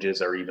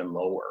percentages are even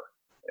lower.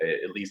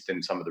 At least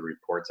in some of the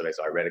reports that I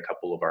saw. I read a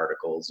couple of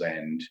articles,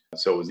 and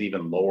so it was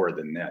even lower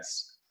than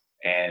this.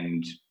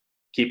 And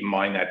keep in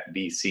mind that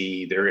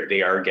BC,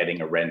 they are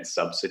getting a rent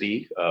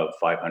subsidy of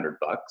 $500.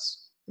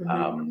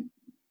 Mm-hmm.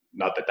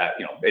 Not that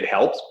it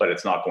helps, but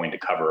it's not going to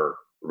cover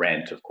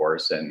rent, of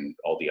course, and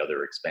all the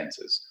other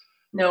expenses.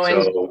 No, I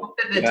hope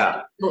that the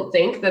tenants don't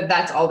think that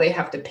that's all they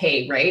have to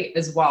pay, right,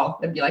 as well.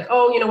 They'd be like,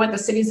 oh, you know what, the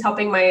city's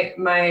helping my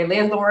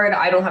landlord.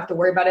 I don't have to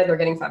worry about it. They're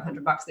getting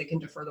 $500. They can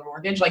defer the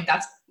mortgage.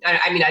 That's,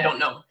 I don't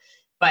know.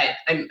 But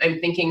I'm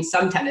thinking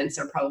some tenants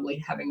are probably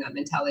having that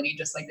mentality,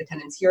 just like the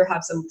tenants here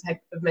have some type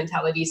of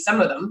mentality,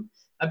 some of them,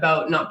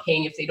 about not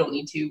paying if they don't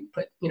need to,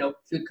 but,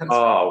 food comes.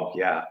 Oh,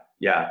 yeah.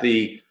 Yeah.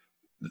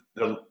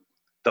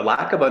 The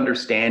lack of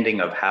understanding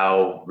of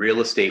how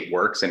real estate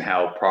works and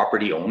how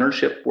property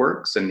ownership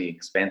works and the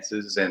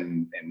expenses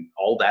and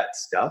all that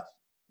stuff,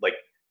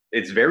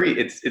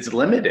 it's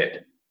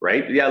limited,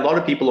 right? Yeah, a lot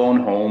of people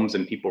own homes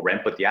and people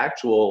rent, but the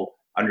actual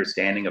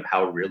understanding of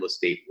how real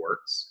estate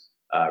works,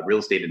 real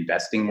estate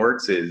investing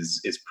works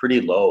is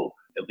pretty low.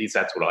 At least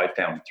that's what I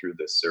found through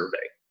this survey.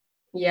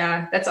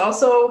 Yeah, that's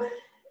also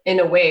in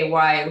a way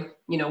why,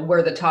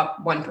 we're the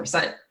top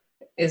 1%.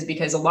 Is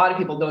because a lot of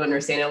people don't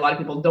understand it. A lot of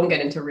people don't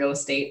get into real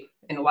estate,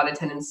 and a lot of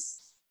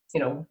tenants,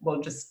 will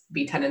just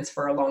be tenants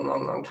for a long,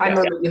 long, long time,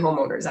 or maybe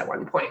homeowners at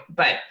one point.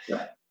 But,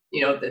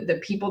 the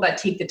people that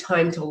take the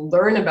time to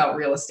learn about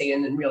real estate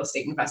and real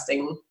estate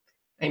investing,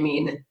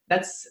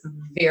 that's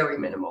very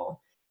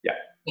minimal. Yeah.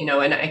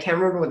 And I can't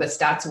remember what the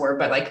stats were,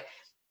 but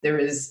there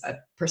is a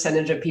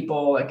percentage of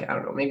people, I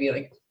don't know, maybe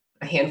a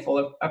handful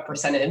of a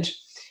percentage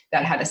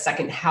that had a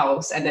second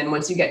house. And then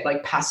once you get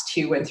past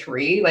 2 and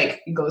 3,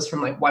 it goes from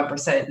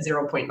 1%,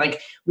 0 point,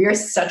 we are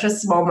such a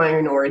small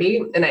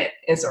minority. And I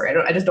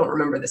just don't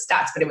remember the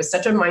stats, but it was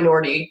such a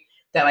minority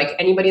that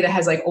anybody that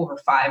has over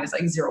 5 is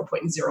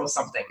 0.0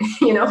 something,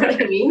 you know what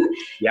I mean?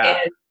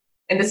 Yeah.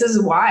 And this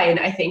is why, and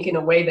I think in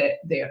a way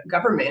that the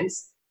government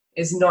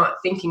is not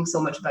thinking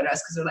so much about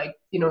us, because they're like,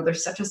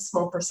 there's such a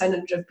small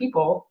percentage of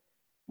people.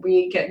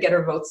 We get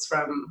our votes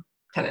from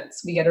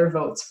tenants. We get our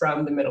votes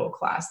from the middle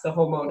class, the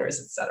homeowners,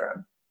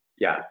 etc.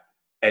 Yeah.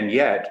 And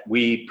yet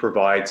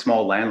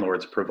small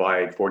landlords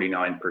provide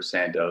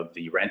 49% of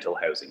the rental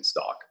housing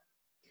stock.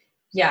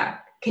 Yeah.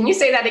 Can you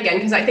say that again?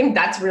 Because I think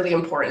that's really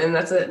important. And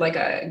that's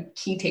a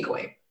key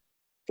takeaway.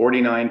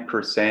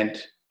 49%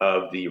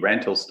 of the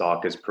rental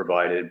stock is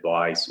provided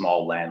by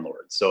small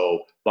landlords. So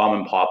mom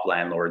and pop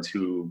landlords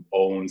who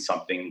own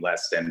something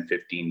less than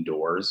 15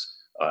 doors,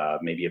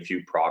 maybe a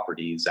few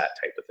properties, that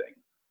type of thing.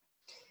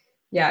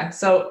 Yeah.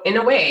 So in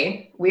a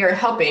way, we are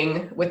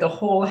helping with the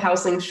whole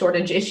housing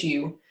shortage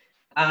issue.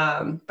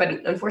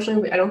 But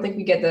unfortunately, I don't think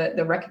we get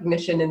the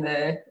recognition and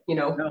the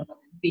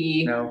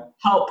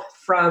help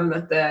from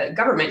the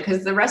government,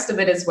 because the rest of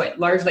it is what,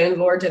 large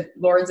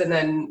landlords and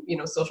then,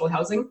 social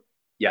housing.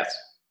 Yes,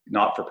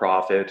 not for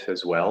profit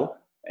as well.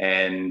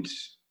 And,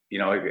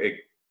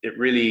 it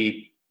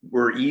really,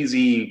 we're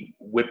easy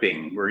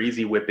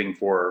whipping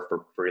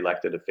for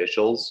elected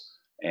officials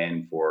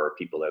and for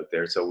people out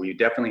there. So we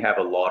definitely have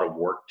a lot of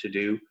work to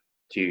do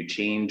to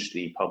change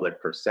the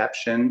public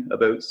perception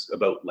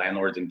about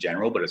landlords in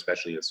general, but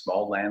especially the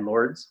small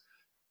landlords,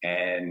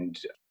 and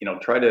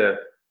try to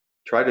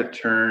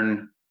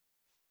turn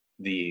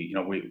the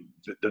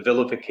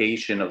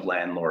vilification of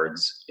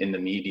landlords in the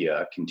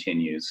media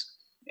continues,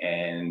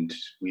 and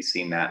we've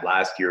seen that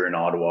last year in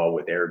Ottawa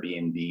with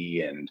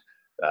Airbnb and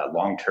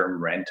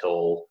long-term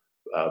rental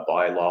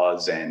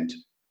bylaws, and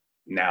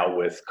now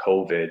with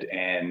COVID,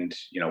 and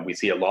we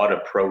see a lot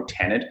of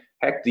pro-tenant.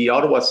 Heck, the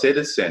Ottawa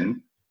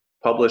Citizen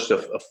published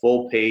a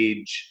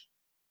full-page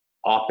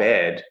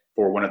op-ed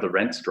for one of the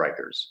rent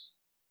strikers.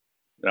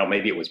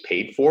 Maybe it was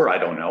paid for, I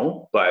don't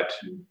know, but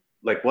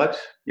like what?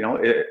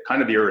 It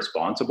kind of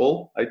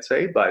irresponsible, I'd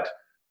say. But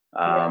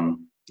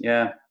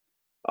yeah,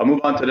 I'll move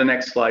on to the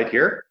next slide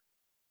here.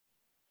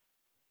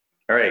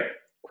 All right,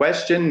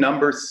 question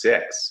number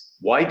 6.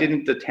 Why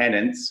didn't the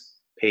tenants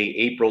pay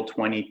April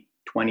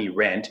 2020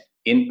 rent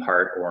in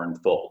part or in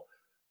full?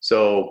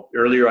 So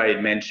earlier I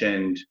had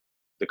mentioned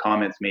the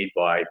comments made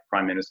by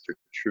Prime Minister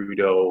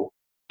Trudeau,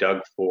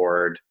 Doug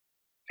Ford,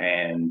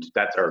 and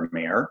that's our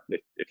mayor.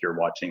 If you're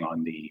watching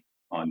on the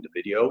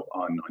video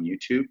on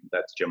YouTube,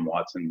 that's Jim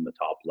Watson in the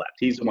top left.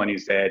 He's the one who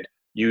said,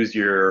 use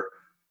your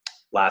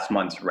last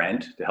month's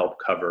rent to help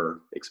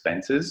cover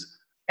expenses.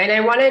 And I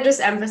want to just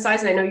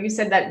emphasize, and I know you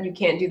said that you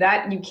can't do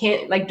that. You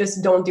can't,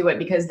 just don't do it,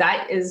 because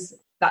that is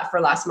that for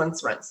last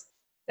month's rents.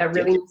 That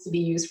really needs to be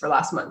used for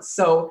last month.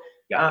 So,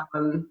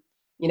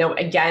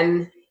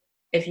 again,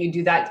 if you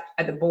do that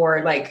at the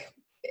board,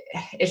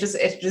 it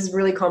just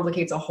really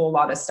complicates a whole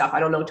lot of stuff. I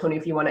don't know, Tony,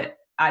 if you want to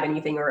add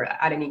anything or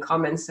add any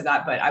comments to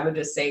that, but I would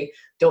just say,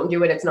 don't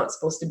do it. It's not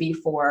supposed to be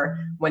for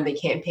when they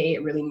can't pay.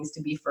 It really needs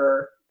to be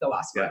for the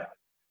last month.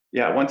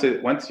 Yeah, once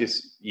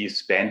you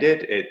spend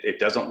it, it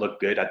doesn't look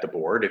good at the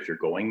board if you're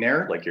going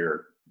there.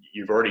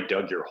 You've already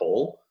dug your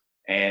hole,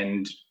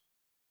 and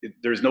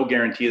there's no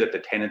guarantee that the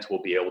tenants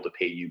will be able to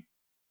pay you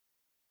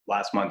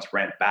last month's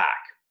rent back,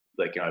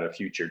 at a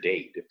future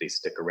date if they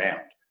stick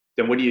around.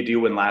 Then what do you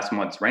do when last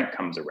month's rent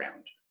comes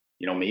around?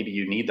 Maybe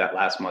you need that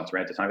last month's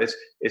rent at time.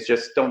 It's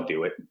just, don't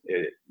do it.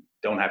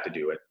 Don't have to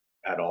do it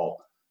at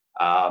all.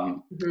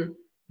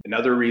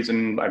 Another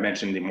reason I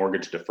mentioned the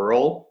mortgage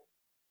deferral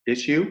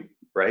issue,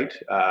 right?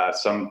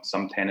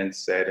 Some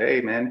tenants said, "Hey,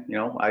 man,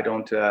 I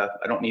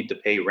don't need to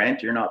pay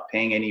rent. You're not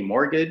paying any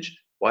mortgage.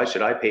 Why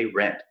should I pay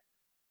rent?"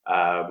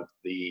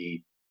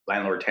 The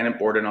Landlord Tenant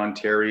Board in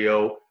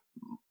Ontario,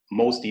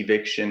 most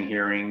eviction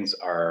hearings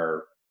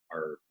are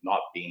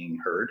not being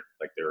heard.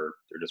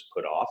 They're just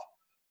put off.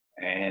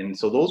 And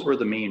so those were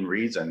the main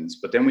reasons.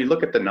 But then we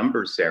look at the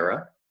numbers,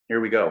 Sarah. Here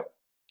we go.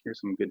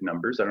 Here's some good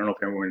numbers. I don't know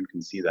if everyone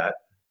can see that.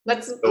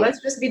 Let's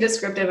just be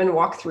descriptive and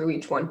walk through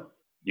each one.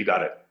 You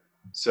got it.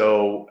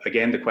 So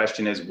again, the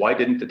question is, why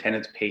didn't the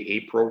tenants pay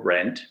April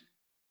rent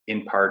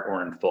in part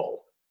or in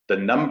full? The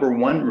number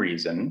one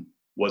reason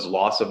was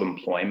loss of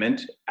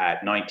employment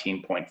at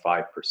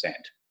 19.5%.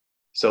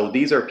 So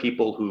these are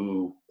people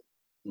who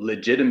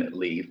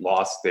legitimately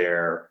lost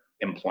their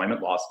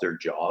employment, lost their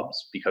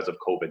jobs because of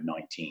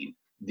COVID-19.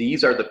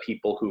 These are the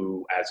people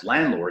who, as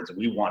landlords,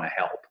 we want to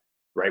help,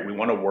 right? We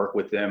want to work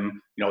with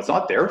them. It's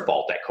not their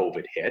fault that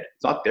COVID hit.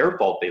 It's not their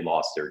fault they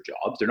lost their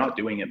jobs. They're not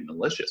doing it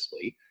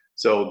maliciously.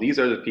 So these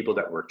are the people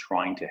that we're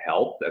trying to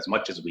help as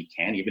much as we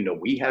can, even though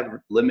we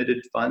have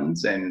limited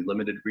funds and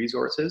limited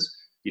resources.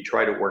 You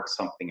try to work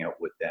something out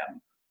with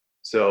them.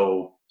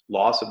 So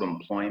loss of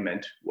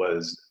employment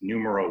was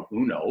numero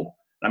uno.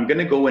 I'm going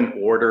to go in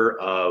order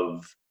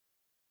of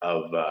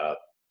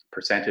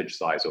percentage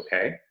size,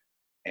 okay?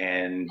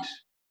 And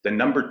the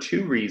number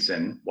two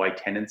reason why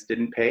tenants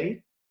didn't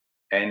pay,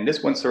 and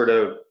this one sort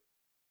of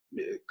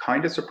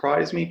kind of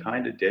surprised me,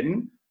 kind of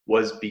didn't,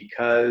 was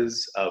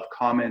because of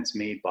comments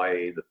made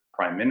by the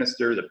Prime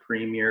Minister, the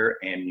Premier,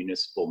 and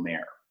Municipal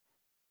Mayor.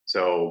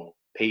 So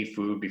pay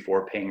food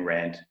before paying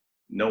rent.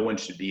 No one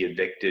should be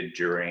evicted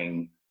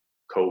during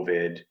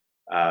COVID.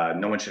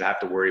 No one should have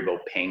to worry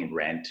about paying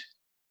rent.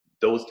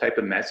 Those type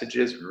of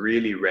messages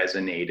really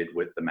resonated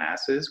with the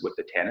masses, with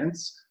the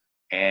tenants,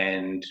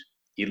 and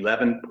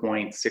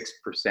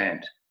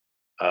 11.6%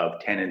 of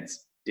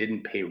tenants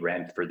didn't pay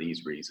rent for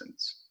these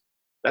reasons.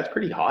 That's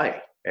pretty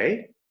high,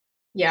 eh?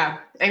 Yeah,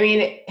 I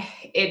mean,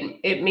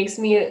 it makes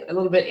me a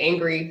little bit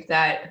angry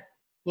that,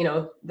 you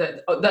know,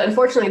 the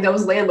unfortunately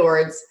those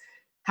landlords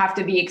have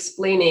to be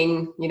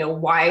explaining, you know,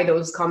 why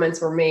those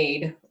comments were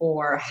made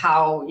or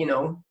how, you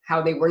know,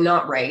 how they were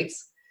not right.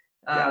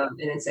 And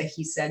it's a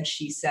he said,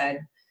 she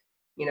said.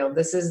 You know,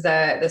 this is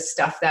the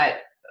stuff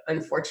that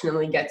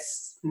unfortunately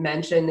gets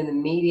mentioned in the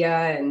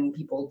media and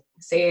people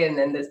say it, and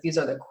then these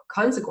are the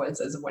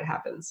consequences of what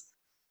happens.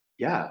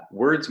 Yeah,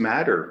 words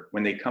matter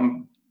when they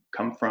come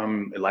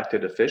from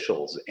elected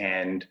officials.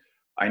 And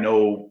I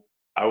know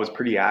I was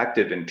pretty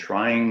active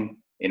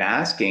in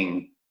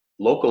asking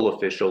local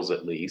officials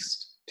at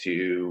least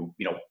to,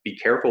 you know, be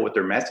careful with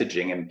their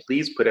messaging and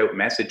please put out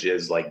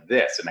messages like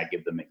this. And I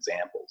give them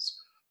examples.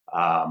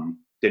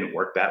 Didn't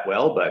work that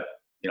well, but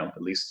you know,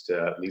 at least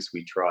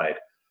we tried.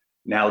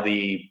 Now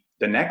the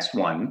next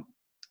one,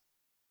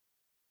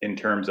 in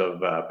terms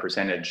of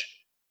percentage,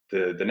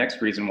 the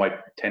next reason why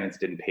tenants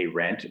didn't pay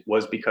rent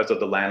was because of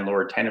the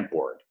landlord tenant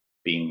board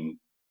being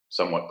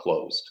somewhat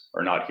closed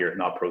or not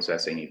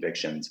processing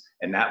evictions,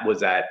 and that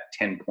was at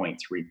 10.3%.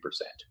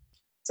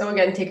 So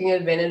again, taking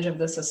advantage of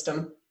the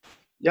system.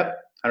 Yep,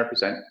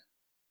 100%. And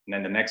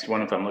then the next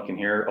one, if I'm looking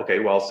here, okay,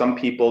 well, some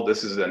people,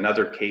 this is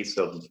another case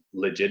of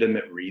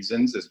legitimate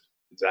reasons, is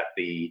that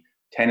the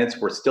tenants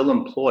were still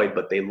employed,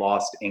 but they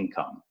lost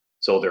income.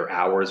 So their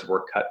hours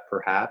were cut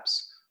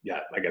perhaps.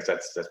 Yeah, I guess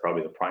that's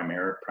probably the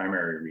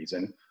primary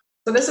reason.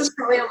 So this is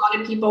probably a lot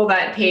of people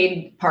that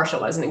paid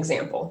partial as an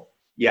example.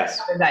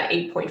 Yes. That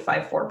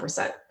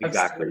 8.54%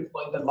 exactly. Of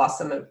employed that lost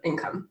some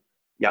income.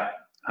 Yeah,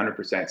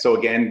 100%. So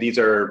again,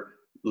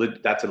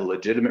 that's a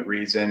legitimate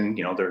reason.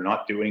 You know, they're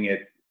not doing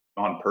it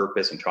on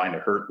purpose and trying to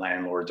hurt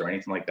landlords or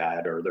anything like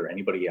that, or they're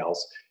anybody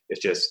else.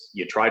 It's just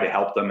you try to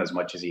help them as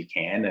much as you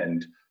can,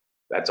 and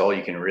that's all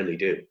you can really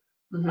do.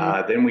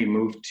 Mm-hmm. Then we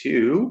moved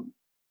to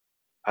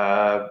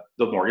the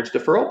mortgage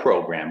deferral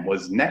program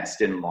was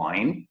next in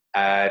line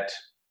at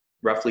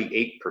roughly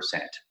 8%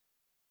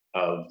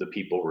 of the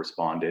people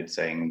responded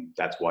saying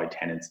that's why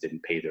tenants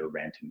didn't pay their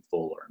rent in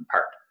full or in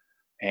part.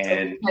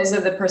 And because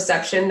of the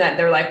perception that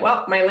they're like,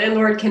 well, my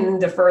landlord can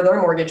defer their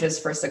mortgages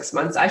for 6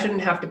 months. I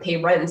shouldn't have to pay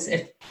rents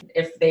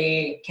if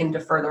they can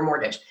defer their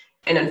mortgage.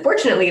 And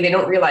unfortunately, they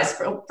don't realize,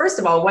 first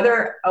of all,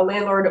 whether a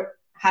landlord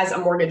has a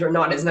mortgage or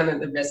not is none of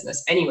their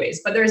business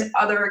anyways, but there's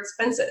other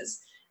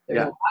expenses.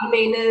 There's a lot of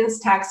maintenance,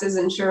 taxes,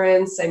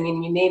 insurance. I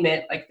mean, you name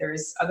it, like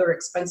there's other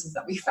expenses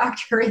that we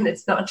factor in.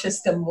 It's not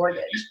just a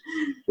mortgage.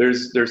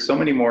 There's so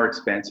many more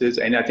expenses.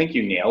 And I think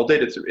you nailed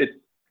it.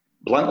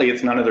 Bluntly,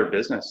 it's none of their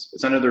business.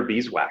 It's none of their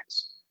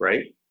beeswax,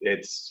 right?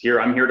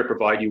 I'm here to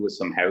provide you with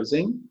some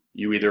housing.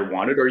 You either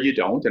want it or you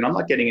don't. And I'm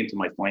not getting into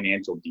my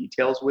financial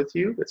details with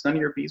you. It's none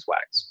of your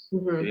beeswax.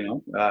 Mm-hmm.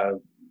 You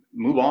know,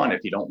 move on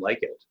if you don't like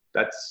it.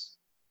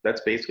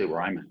 That's basically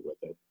where I'm at with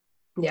it.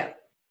 Yeah.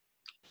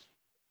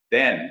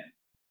 Then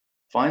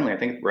finally, I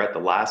think we're at the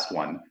last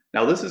one.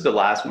 Now, this is the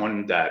last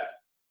one that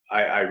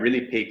I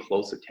really paid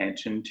close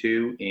attention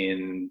to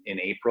in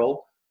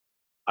April.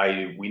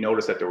 We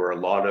noticed that there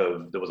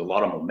was a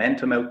lot of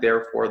momentum out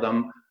there for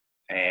them,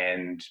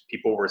 and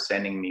people were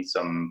sending me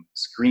some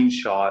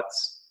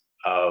screenshots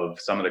of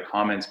some of the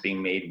comments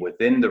being made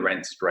within the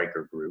rent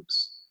striker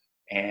groups.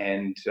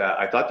 And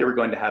I thought they were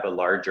going to have a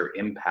larger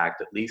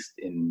impact, at least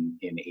in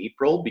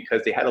April,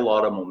 because they had a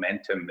lot of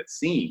momentum, it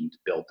seemed,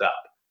 built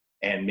up.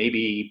 And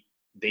maybe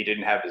they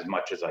didn't have as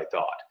much as I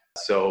thought.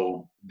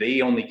 So they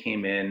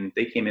came in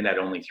at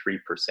only 3%,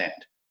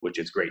 which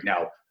is great.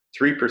 Now,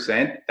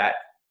 3%, that,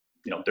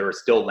 you know, there are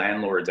still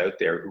landlords out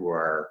there who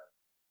are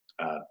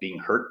being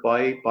hurt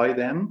by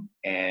them.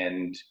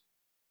 And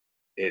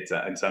it's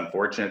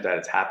unfortunate that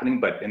it's happening,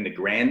 but in the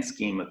grand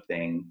scheme of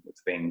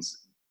things,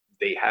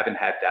 they haven't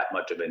had that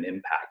much of an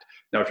impact.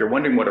 Now, if you're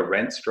wondering what a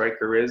rent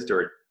striker is,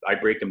 I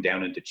break them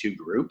down into two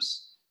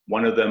groups.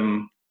 One of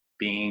them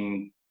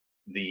being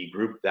the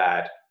group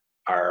that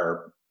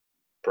are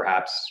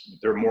perhaps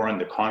they're more on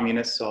the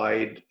communist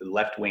side,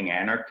 left-wing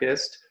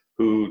anarchist,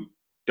 who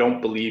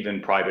don't believe in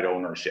private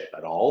ownership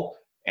at all.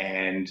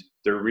 And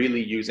they're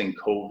really using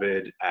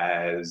COVID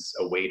as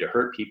a way to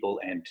hurt people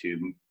and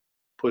to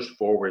push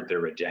forward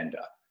their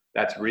agenda.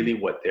 That's really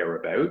what they're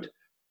about.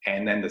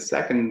 And then the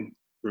second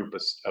group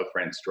of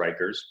rent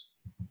strikers,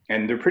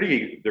 and they're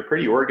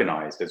pretty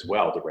organized as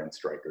well, the rent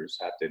strikers,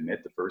 have to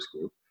admit, the first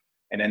group.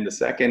 And then the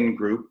second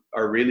group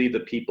are really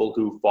the people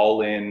who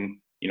fall in,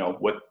 you know,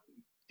 what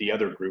the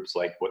other groups,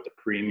 like what the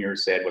Premier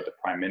said, what the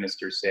Prime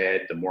Minister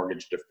said, the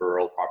mortgage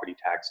deferral, property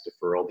tax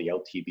deferral, the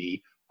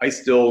LTV. I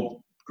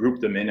still group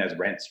them in as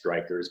rent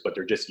strikers, but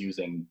they're just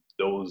using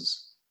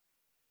those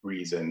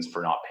reasons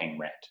for not paying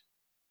rent.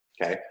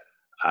 Okay.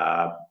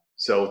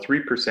 So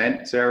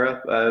 3%,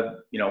 Sarah,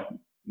 you know,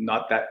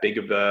 not that big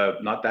of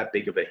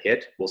a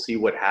hit. We'll see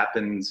what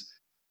happens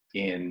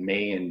in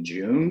May and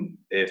June,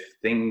 if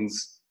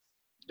things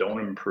don't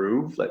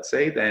improve, let's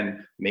say,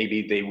 then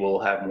maybe they will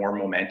have more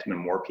momentum and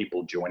more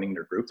people joining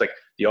their groups. Like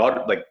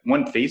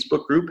one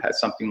Facebook group has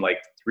something like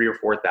 3,000 or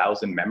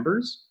 4,000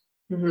 members.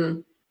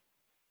 Mm-hmm.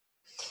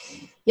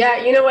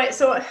 Yeah, you know what?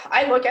 So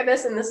I look at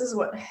this, and this is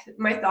what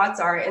my thoughts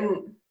are.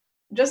 And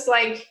just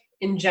like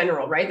in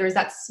general, right? There's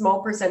that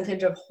small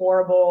percentage of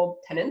horrible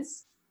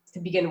tenants to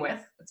begin with.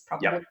 That's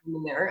probably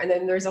in there. And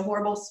then there's a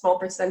horrible small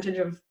percentage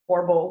of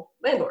horrible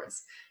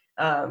landlords.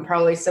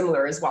 Probably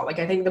similar as well. Like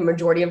I think the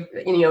majority of,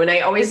 and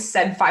I always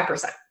said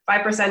 5%.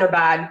 5% are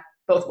bad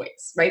both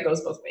ways, right?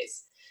 Goes both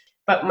ways.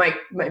 But my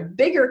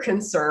bigger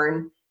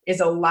concern is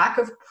a lack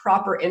of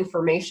proper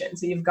information.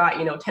 So you've got,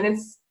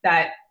 tenants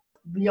that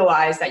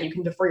realize that you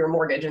can defer your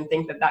mortgage and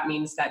think that that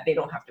means that they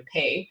don't have to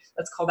pay.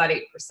 Let's call that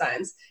 8%.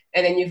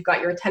 And then you've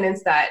got your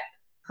tenants that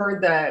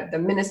heard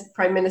the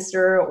prime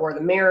minister or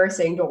the mayor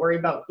saying, don't worry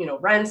about,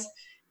 rent.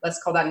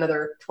 Let's call that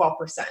another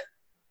 12%.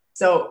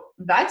 So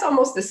that's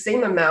almost the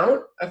same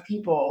amount of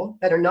people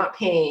that are not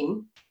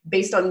paying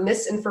based on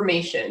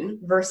misinformation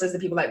versus the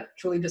people that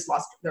truly just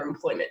lost their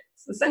employment.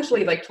 It's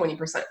essentially like 20%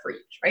 for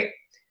each, right?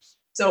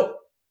 So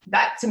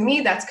that, to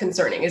me, that's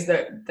concerning, is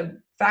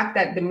the fact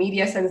that the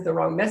media sends the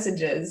wrong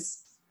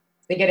messages,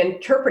 they get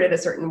interpreted a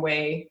certain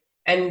way,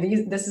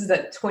 and this is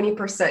the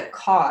 20%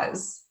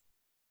 cause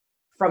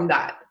from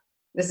that.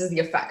 This is the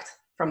effect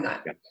from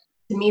that. Yeah.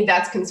 To me,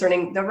 that's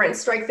concerning. The rent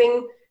strike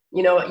thing,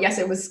 yes,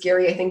 it was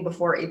scary, I think,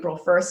 before April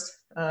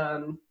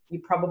 1st. You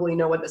probably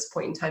know at this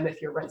point in time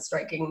if you're rent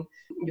striking,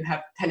 you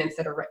have tenants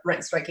that are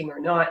rent striking or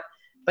not.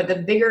 But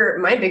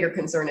my bigger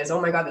concern is,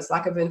 oh my God, this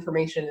lack of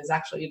information is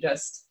actually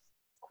just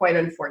quite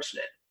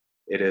unfortunate.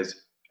 It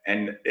is.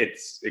 And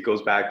it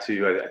goes back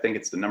to, I think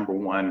it's the number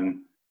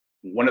one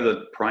of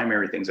the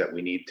primary things that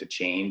we need to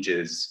change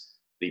is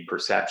the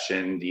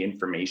perception, the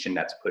information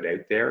that's put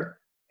out there,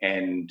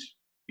 and,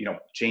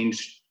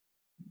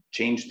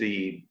 change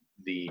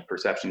the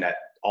perception that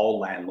all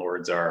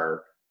landlords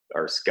are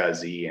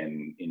scuzzy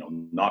and,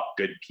 not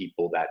good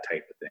people, that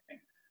type of thing.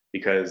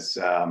 Because,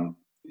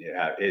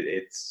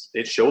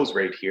 it shows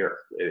right here.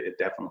 It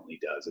definitely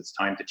does. It's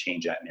time to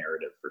change that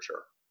narrative for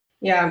sure.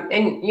 Yeah.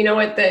 And you know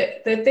what,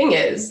 the thing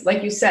is,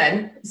 like you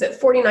said, is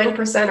that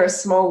 49% are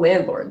small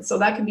landlords. So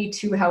that could be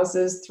 2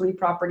 houses, 3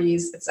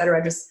 properties, et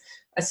cetera, just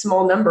a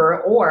small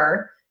number.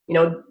 Or,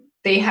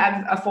 they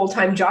have a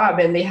full-time job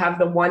and they have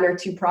the 1 or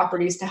 2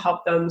 properties to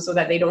help them so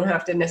that they don't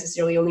have to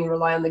necessarily only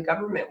rely on the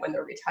government when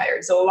they're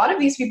retired. So a lot of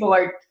these people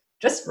are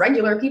just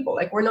regular people.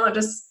 Like, we're not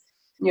just,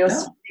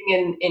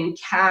 sitting in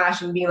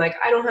cash and being like,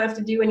 I don't have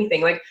to do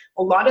anything. Like,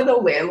 a lot of the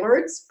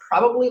landlords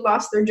probably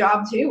lost their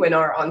job too and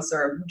are on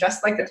serve,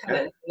 just like the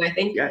tenants. And I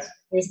think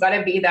there's got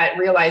to be that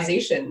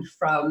realization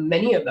from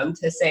many of them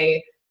to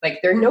say, like,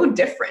 they're no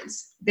different.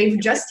 They've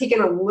just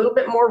taken a little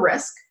bit more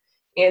risk.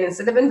 And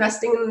instead of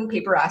investing in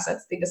paper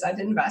assets, they decide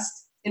to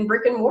invest in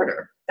brick and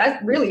mortar.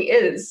 That really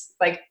is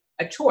like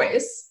a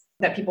choice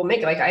that people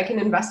make. Like, I can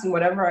invest in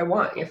whatever I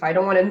want. If I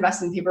don't want to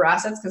invest in paper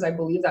assets because I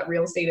believe that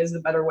real estate is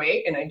the better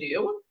way, and I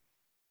do,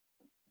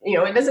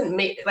 it doesn't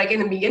make, like, in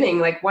the beginning,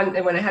 like when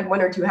I had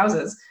 1 or 2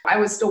 houses, I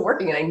was still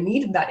working and I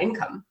needed that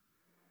income.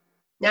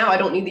 Now I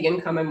don't need the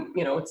income, and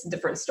it's a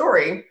different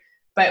story.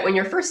 But when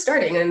you're first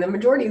starting, and the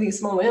majority of these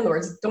small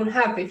landlords don't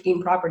have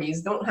 15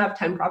 properties, don't have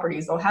 10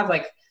 properties, they'll have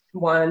like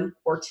 1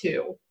 or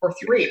 2 or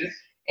 3,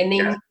 and they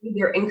need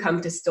their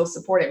income to still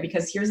support it.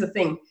 Because here's the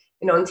thing,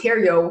 in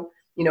Ontario,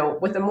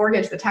 with the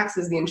mortgage, the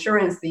taxes, the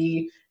insurance,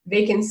 the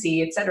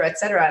vacancy, et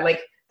cetera,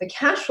 like, the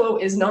cash flow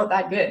is not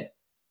that good.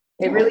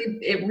 It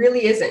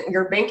really isn't.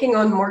 You're banking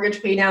on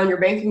mortgage pay down, you're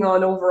banking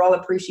on overall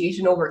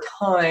appreciation over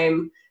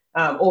time,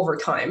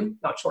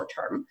 not short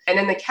term. And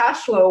then the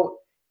cash flow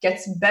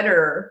gets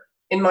better,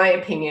 in my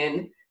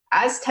opinion,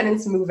 as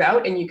tenants move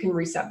out and you can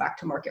reset back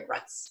to market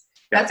rents.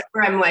 That's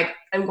where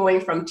I'm going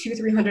from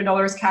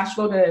 $200-$300 cash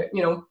flow to,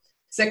 $600,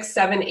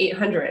 $700,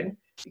 $800,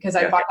 because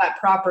I bought that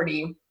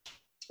property.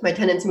 My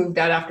tenants moved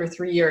out after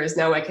 3 years.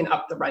 Now I can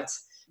up the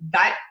rents.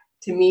 That,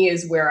 to me,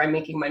 is where I'm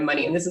making my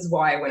money. And this is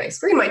why when I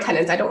screen my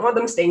tenants, I don't want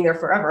them staying there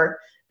forever,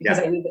 because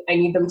I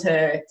need them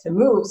to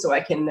move so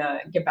I can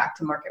get back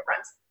to market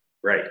rents.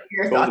 Right.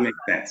 Totally makes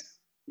sense.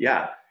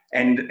 Yeah.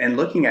 And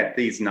looking at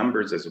these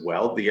numbers as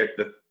well, the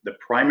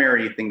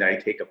primary thing that I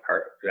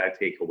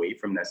take away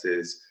from this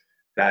is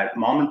that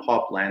mom and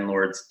pop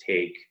landlords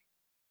take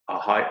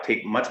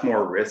much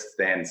more risk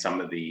than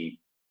some of the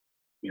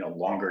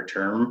longer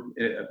term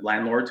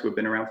landlords who have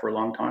been around for a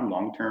long time,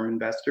 long-term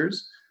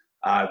investors.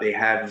 They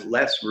have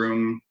less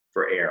room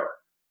for error,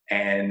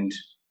 and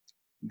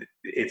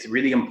it's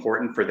really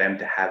important for them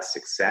to have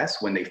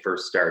success when they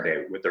first start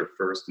out with their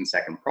first and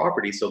second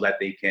property, so that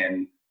they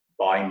can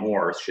buy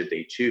more should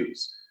they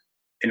choose.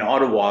 In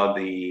Ottawa,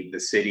 the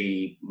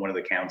city, one of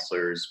the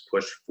councillors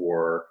pushed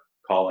for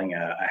calling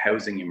a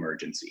housing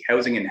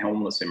and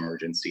homeless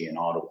emergency in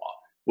Ottawa,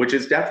 which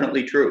is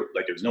definitely true.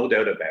 Like, there's no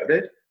doubt about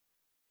it.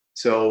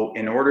 So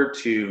in order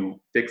to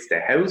fix the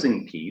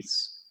housing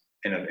piece,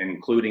 and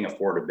including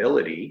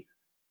affordability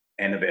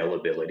and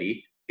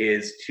availability,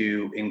 is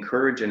to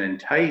encourage and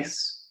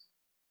entice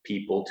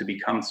people to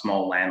become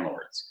small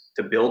landlords,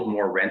 to build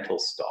more rental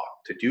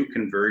stock, to do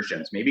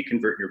conversions, maybe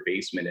convert your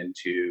basement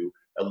into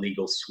a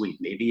legal suite,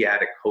 maybe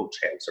add a coach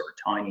house or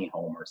a tiny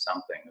home or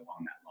something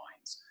along that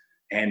lines,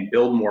 and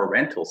build more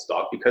rental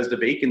stock, because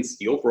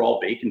the overall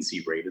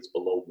vacancy rate is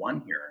below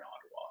 1 here in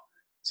Ottawa.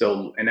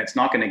 So, and it's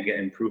not going to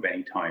improve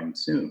anytime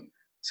soon.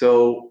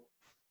 So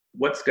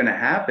what's going to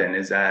happen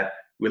is that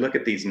we look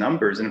at these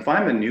numbers, and if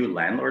I'm a new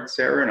landlord,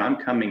 Sarah, and I'm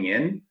coming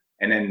in,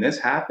 and then this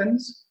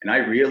happens, and I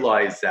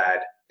realize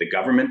that the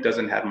government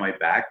doesn't have my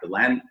back,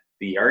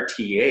 the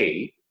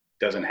RTA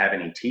doesn't have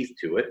any teeth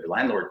to it, the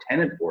landlord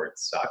tenant board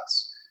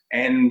sucks,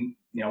 and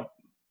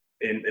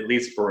at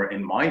least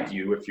in my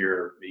view, if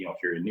you're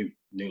a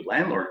new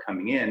landlord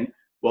coming in,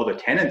 well, the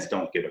tenants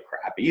don't give a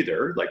crap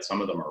either. Like,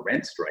 some of them are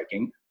rent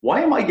striking.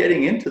 Why am I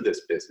getting into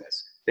this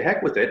business? The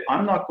heck with it.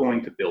 I'm not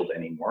going to build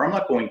anymore. I'm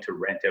not going to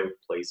rent out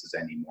places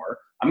anymore.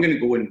 I'm going to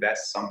go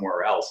invest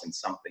somewhere else in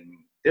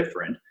something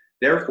different,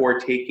 therefore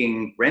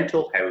taking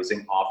rental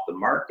housing off the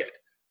market,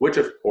 which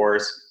of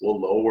course will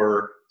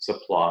lower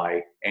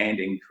supply and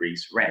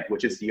increase rent,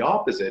 which is the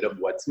opposite of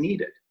what's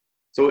needed.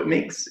 So it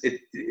makes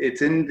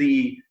it's in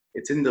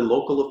the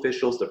local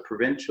officials, the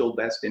provincial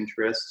best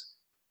interest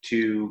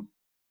to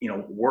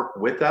work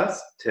with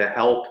us to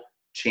help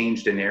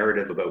change the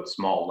narrative about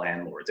small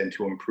landlords and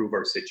to improve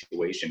our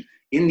situation.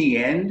 In the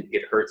end,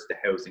 it hurts the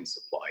housing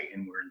supply,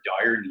 and we're in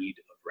dire need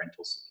of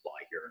rental supply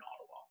here in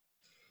Ottawa.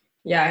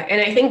 Yeah,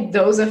 and I think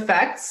those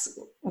effects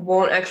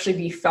won't actually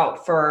be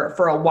felt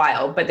for a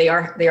while, but they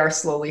are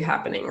slowly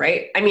happening,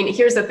 right? I mean,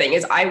 here's the thing: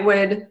 is I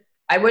would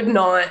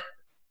not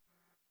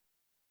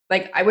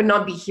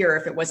be here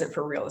if it wasn't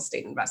for real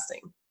estate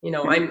investing.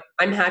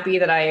 I'm happy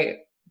that I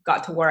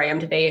got to where I am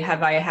today.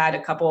 Have I had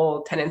a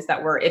couple tenants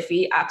that were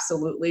iffy?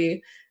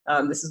 Absolutely.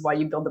 This is why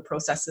you build the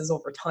processes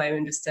over time,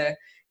 and just to,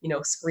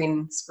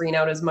 screen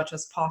out as much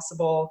as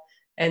possible.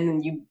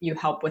 And you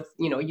help with,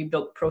 you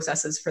build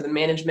processes for the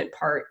management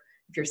part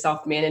if you're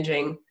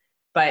self-managing.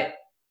 But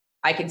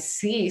I could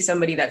see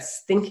somebody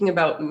that's thinking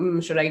about,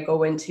 should I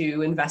go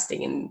into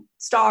investing in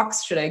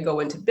stocks? Should I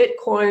go into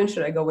Bitcoin?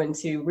 Should I go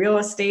into real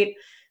estate?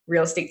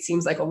 Real estate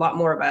seems like a lot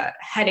more of a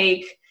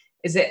headache.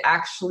 Is it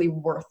actually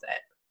worth it?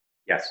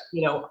 Yes.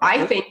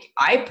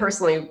 I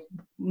personally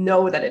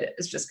know that it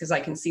is, just because I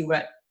can see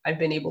what I've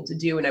been able to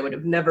do, and I would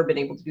have never been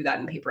able to do that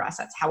in paper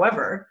assets.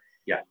 However,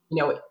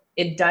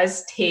 it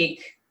does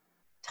take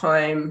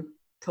time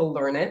to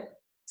learn it.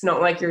 It's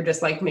not like you're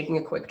just like making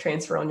a quick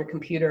transfer on your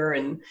computer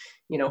and,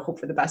 hope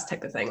for the best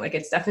type of thing. Like,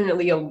 it's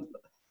definitely a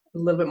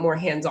little bit more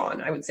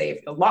hands-on. I would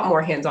say a lot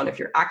more hands-on if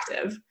you're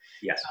active.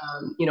 Yes.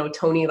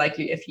 Tony, like,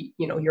 if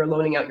you're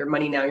loaning out your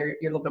money now, you're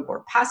a little bit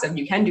more passive.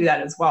 You can do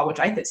that as well,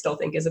 which I still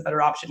think is a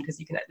better option, because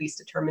you can at least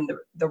determine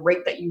the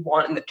rate that you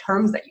want and the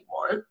terms that you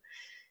want.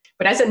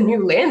 But as a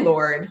new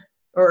landlord,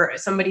 or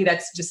somebody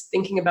that's just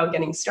thinking about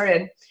getting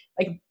started,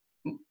 like,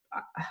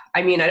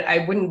 I mean,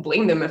 I wouldn't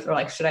blame them if they're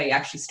like, should I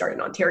actually start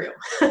in Ontario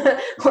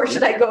or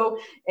should I go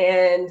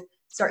and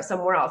start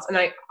somewhere else? And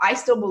I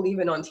still believe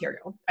in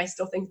Ontario. I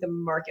still think the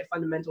market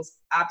fundamentals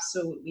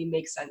absolutely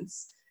make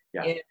sense.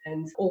 Yeah.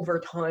 And over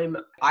time,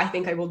 I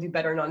think I will do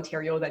better in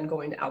Ontario than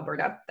going to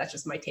Alberta. That's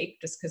just my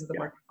take, just because of the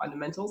market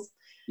fundamentals.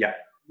 Yeah.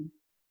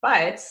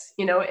 But,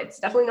 it's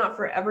definitely not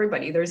for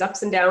everybody. There's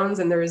ups and downs,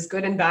 and there's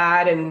good and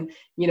bad. And,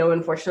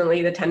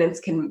 unfortunately, the tenants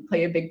can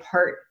play a big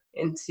part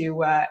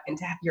into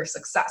your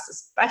success,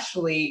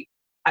 especially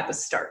at the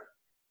start.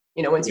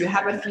 Once you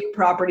have a few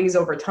properties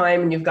over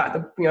time and you've got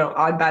the,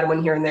 odd bad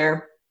one here and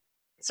there,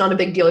 it's not a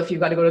big deal if you've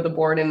got to go to the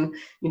board and,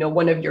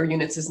 one of your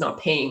units is not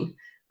paying.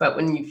 But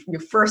when you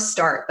first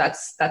start, that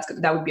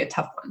would be a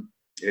tough one.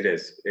 It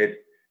is.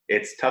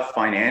 It's tough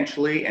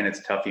financially, and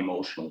it's tough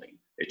emotionally.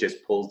 It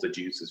just pulls the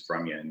juices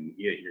from you, and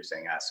you're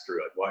saying,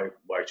 screw it.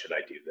 Why should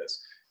I do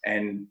this?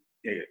 And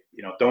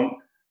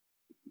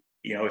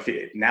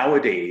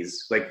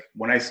nowadays, like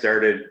when I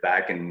started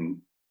back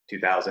in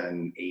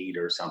 2008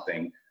 or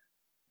something,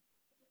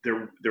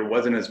 there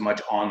wasn't as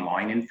much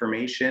online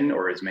information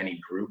or as many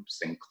groups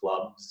and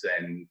clubs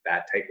and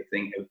that type of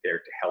thing out there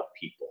to help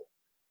people.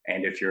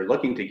 And if you're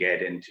looking to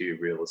get into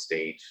real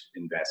estate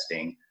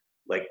investing,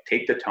 like,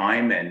 take the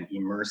time and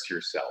immerse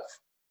yourself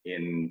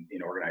in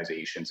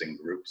organizations and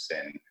groups,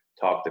 and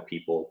talk to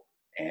people,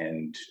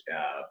 and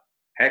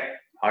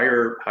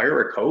hire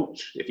a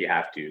coach if you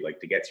have to, like,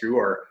 to get through,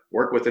 or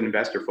work with an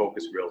investor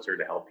focused realtor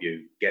to help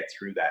you get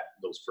through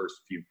those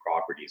first few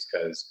properties.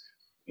 Because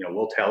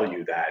we'll tell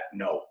you that,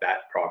 no,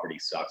 that property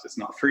sucks. It's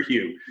not for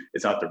you.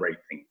 It's not the right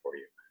thing for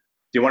you.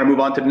 Do you want to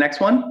move on to the next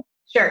one?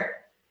 Sure.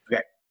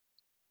 Okay.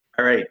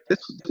 All right. This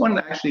one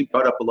actually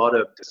brought up a lot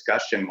of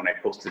discussion when I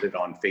posted it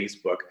on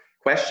Facebook.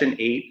 Question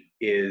 8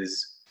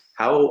 is,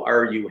 how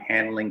are you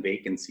handling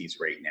vacancies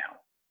right now?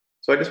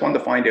 So I just wanted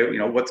to find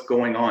out, what's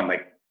going on.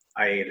 Like,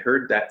 I had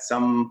heard that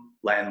some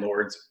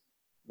landlords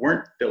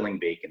weren't filling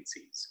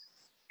vacancies.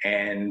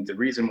 And the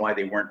reason why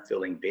they weren't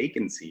filling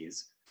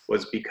vacancies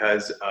was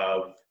because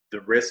of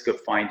the risk of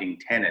finding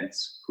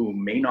tenants who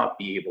may not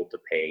be able to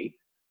pay,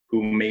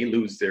 who may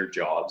lose their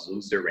jobs,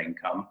 lose their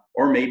income,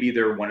 or maybe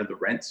they're one of the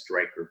rent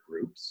striker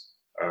groups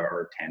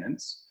or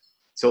tenants.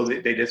 So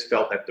they just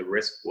felt that the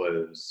risk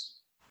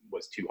was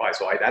too high.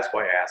 So that's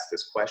why I asked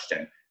this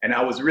question. And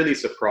I was really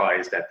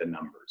surprised at the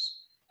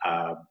numbers.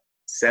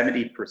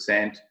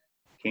 70%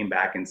 came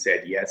back and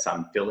said, yes,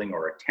 I'm filling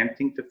or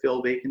attempting to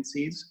fill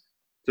vacancies.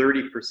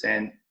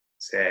 30%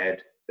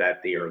 said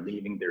that they are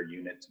leaving their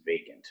units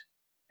vacant.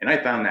 And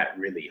I found that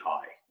really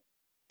high.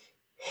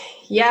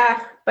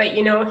 Yeah, but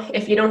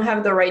if you don't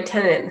have the right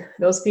tenant,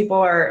 those people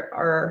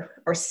are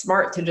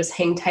smart to just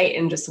hang tight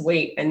and just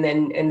wait and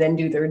then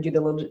do their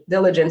due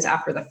diligence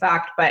after the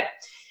fact. But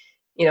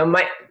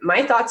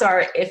my thoughts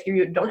are, if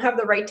you don't have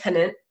the right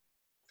tenant,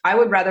 I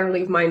would rather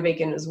leave mine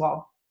vacant as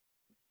well.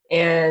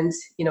 And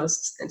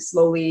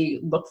slowly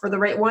look for the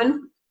right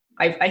one.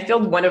 I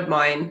filled one of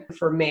mine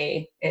for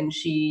May, and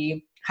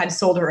she had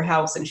sold her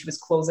house and she was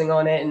closing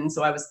on it. And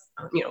so I was,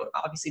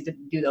 obviously did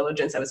due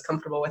diligence. I was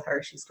comfortable with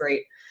her. She's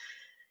great.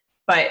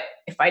 But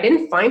if I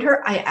didn't find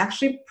her, I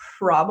actually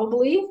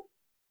probably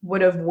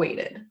would have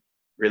waited.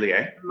 Really,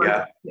 eh?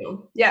 Yeah.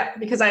 Yeah,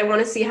 because I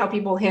want to see how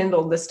people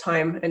handle this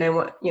time. And I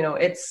want,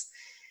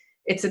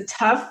 it's a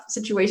tough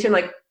situation.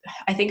 Like,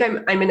 I think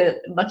I'm in a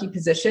lucky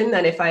position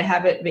that if I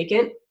have it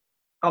vacant,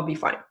 I'll be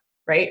fine,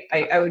 right?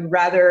 I would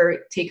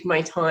rather take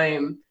my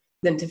time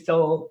than to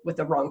fill with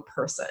the wrong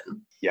person.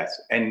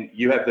 Yes, and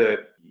you have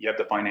the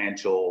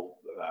financial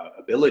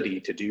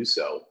ability to do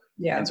so.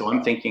 Yeah. And so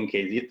I'm thinking,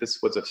 okay,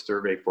 this was a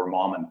survey for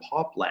mom and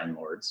pop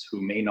landlords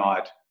who may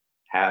not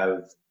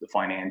have the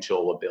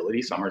financial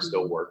ability. Some are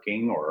still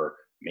working or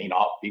may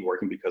not be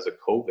working because of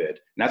COVID. And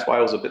that's why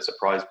I was a bit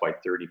surprised by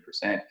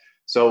 30%.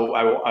 So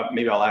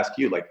maybe I'll ask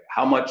you, like,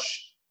 how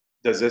much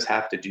does this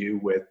have to do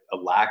with a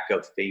lack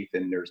of faith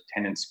in their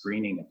tenant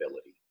screening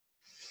ability?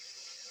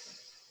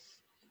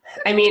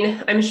 I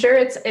mean, I'm sure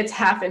it's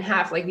half and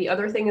half. Like, the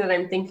other thing that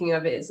I'm thinking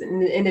of is,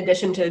 in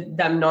addition to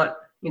them not,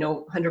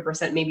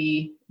 100%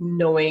 maybe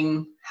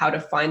knowing how to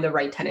find the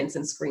right tenants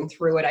and screen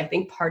through it, I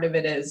think part of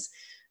it is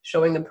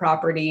showing the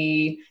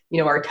property.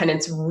 Are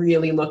tenants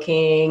really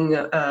looking?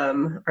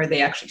 Are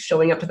they actually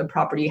showing up to the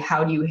property?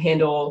 How do you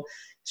handle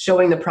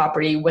showing the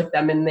property with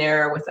them in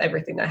there, with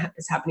everything that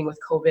is happening with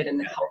COVID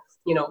and health,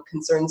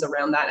 concerns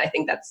around that? I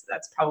think that's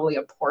probably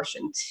a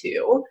portion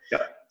too.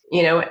 Yeah.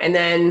 And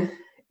then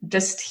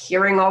just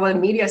hearing all the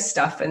media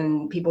stuff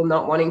and people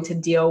not wanting to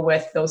deal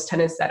with those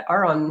tenants that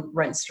are on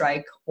rent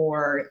strike,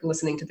 or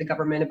listening to the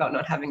government about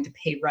not having to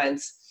pay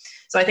rents.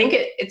 So I think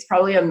it's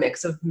probably a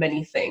mix of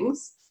many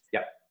things.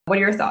 Yeah. What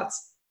are your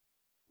thoughts?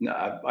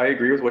 No, I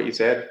agree with what you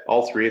said.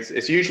 All three.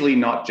 It's usually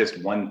not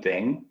just one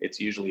thing. It's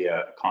usually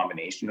a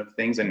combination of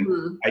things.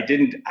 And I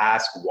didn't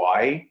ask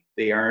why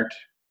they aren't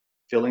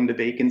filling the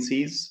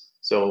vacancies.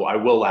 So I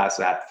will ask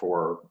that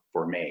for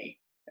May.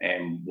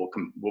 And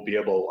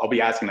I'll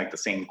be asking like the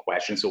same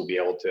question, so we'll be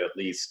able to at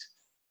least,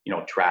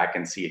 track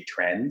and see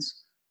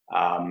trends.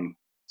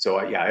 So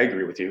I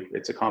agree with you.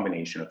 It's a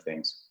combination of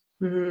things.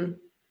 Mm-hmm.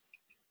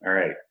 All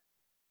right.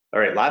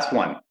 Last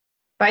one.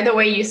 By the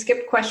way, you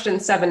skipped question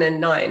 7 and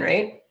 9,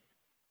 right?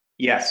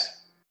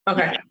 Yes.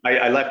 Okay.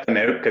 I left them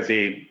out because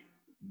they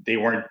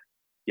weren't.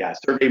 Yeah,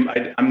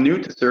 I'm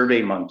new to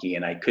SurveyMonkey,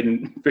 and I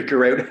couldn't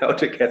figure out how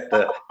to get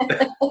the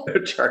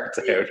charts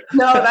out.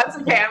 No, that's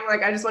okay. I'm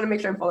like, I just want to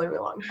make sure I'm following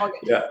along. Okay.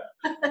 Yeah.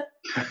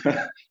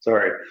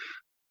 Sorry.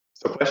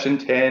 So question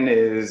 10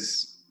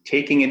 is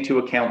taking into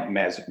account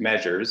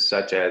measures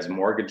such as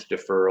mortgage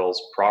deferrals,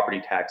 property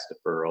tax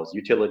deferrals,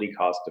 utility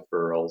cost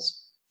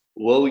deferrals.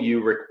 Will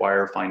you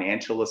require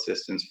financial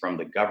assistance from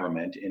the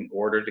government in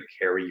order to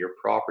carry your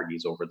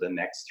properties over the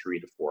next 3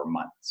 to 4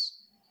 months?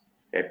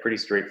 Okay, pretty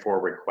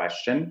straightforward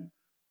question.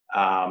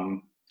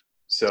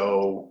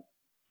 So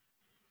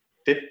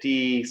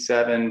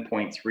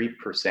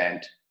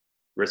 57.3%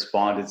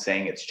 responded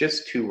saying it's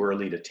just too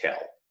early to tell.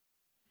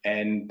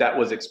 And that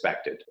was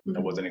expected. I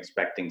wasn't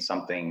expecting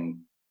something.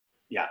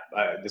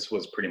 This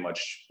was pretty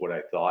much what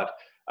I thought.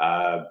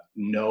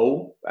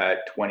 No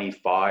at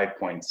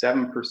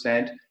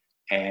 25.7%,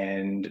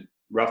 and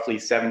roughly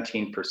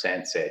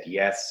 17% said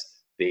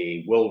yes,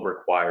 they will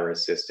require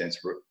assistance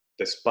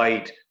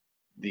despite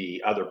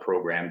the other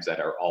programs that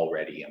are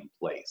already in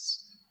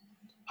place.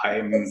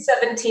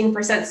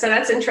 17%. So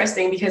that's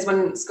interesting, because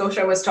when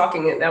Scotia was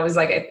talking, that was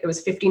like, it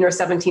was 15 or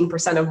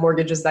 17% of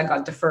mortgages that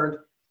got deferred.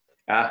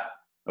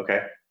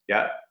 Okay.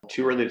 Yeah.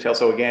 Too early to tell.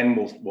 So again,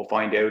 we'll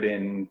find out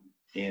in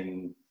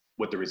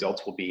what the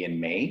results will be in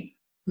May.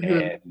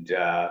 And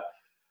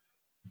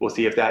we'll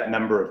see if that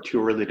number of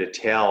too early to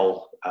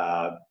tell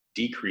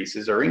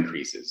decreases or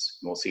increases.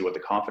 And we'll see what the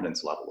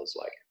confidence level is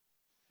like.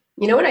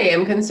 You know what I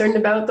am concerned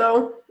about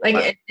though?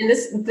 Like, and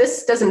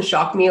this doesn't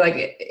shock me.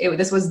 Like,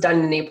 this was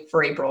done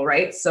for April,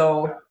 right?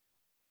 So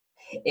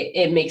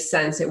it makes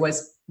sense. It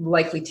was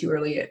likely too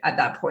early at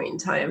that point in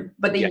time.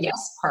 But the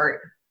yes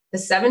part, the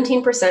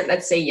 17%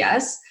 that say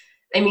yes,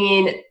 I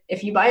mean,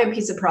 if you buy a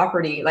piece of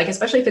property, like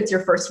especially if it's your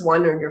first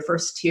one or your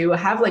first two,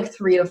 have like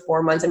 3 to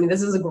 4 months. I mean,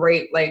 this is a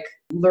great like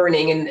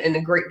learning and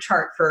a great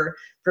chart for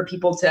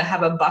people to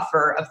have a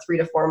buffer of 3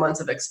 to 4 months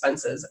of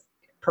expenses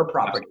per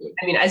property.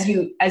 I mean, as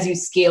you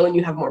scale and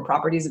you have more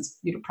properties,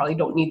 you probably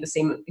don't need the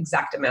same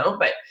exact amount,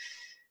 but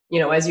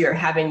as you're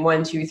having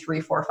 1, 2,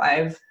 3, 4,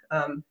 5,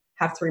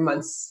 have 3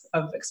 months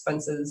of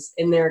expenses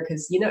in there,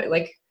 because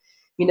like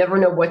you never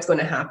know what's going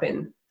to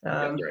happen.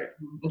 That's right.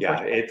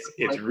 Yeah,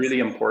 it's really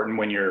important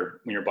when you're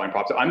buying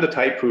property. I'm the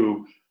type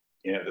who,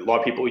 a lot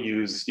of people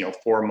use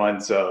 4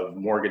 months of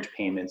mortgage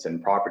payments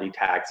and property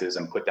taxes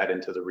and put that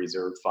into the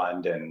reserve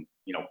fund and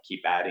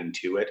keep adding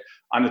to it.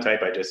 I'm the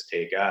type, I just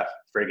take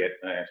frig it.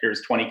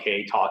 Here's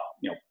 20K,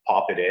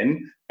 pop it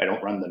in. I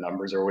don't run the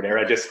numbers or whatever.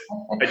 I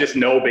just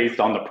know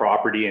based on the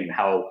property and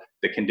how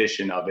the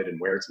condition of it and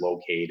where it's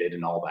located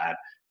and all that.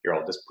 Here,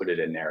 I'll just put it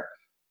in there.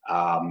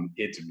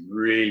 It's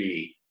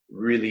really,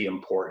 really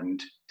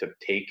important to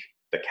take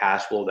the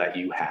cash flow that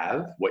you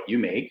have, what you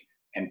make,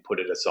 and put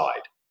it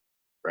aside,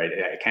 right?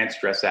 I can't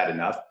stress that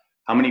enough.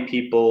 How many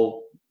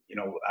people,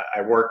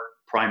 I work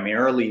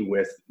primarily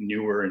with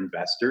newer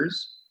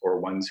investors or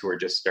ones who are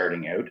just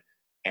starting out,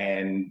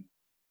 and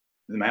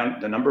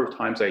the number of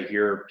times I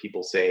hear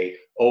people say,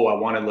 oh, I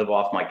want to live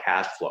off my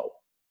cash flow.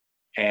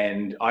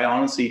 And I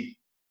honestly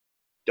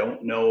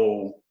don't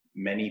know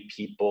many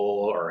people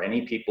or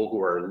any people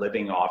who are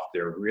living off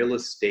their real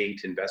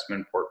estate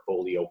investment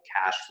portfolio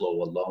cash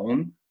flow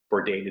alone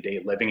for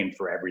day-to-day living and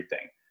for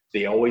everything.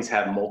 They always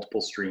have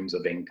multiple streams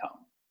of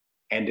income.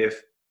 And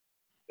if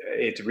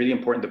it's really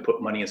important to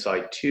put money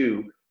aside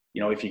too,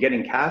 if you're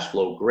getting cash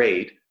flow,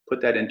 great,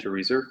 put that into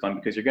reserve fund,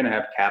 because you're going to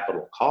have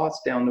capital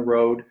costs down the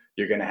road.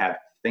 You're going to have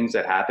things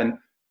that happen.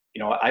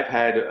 I've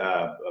had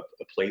a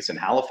place in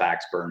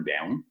Halifax burn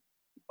down,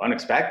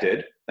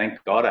 unexpected.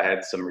 Thank God I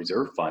had some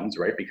reserve funds,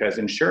 right? Because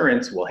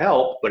insurance will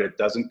help, but it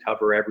doesn't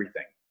cover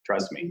everything.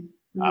 Trust me.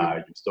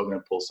 You're still going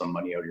to pull some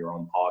money out of your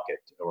own pocket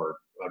or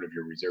out of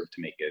your reserve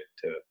to make it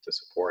to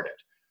support it.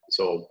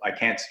 So I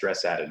can't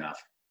stress that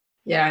enough.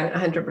 Yeah,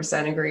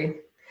 100% agree.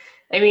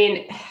 I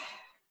mean,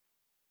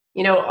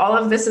 all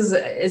of this is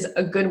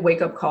a good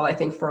wake up call, I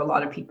think, for a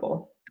lot of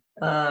people.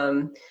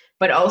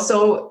 But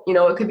also,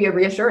 it could be a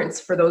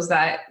reassurance for those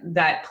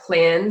that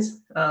planned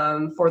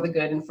for the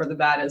good and for the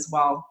bad as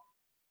well.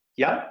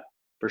 Yeah,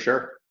 for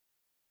sure.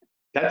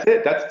 That's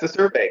it. That's the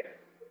survey.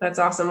 That's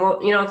awesome.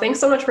 Well, thanks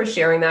so much for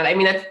sharing that. I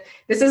mean,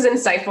 this is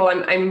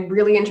insightful. I'm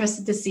really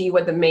interested to see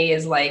what the May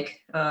is like.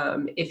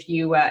 If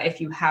you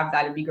have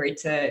that, it'd be great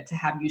to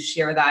have you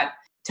share that.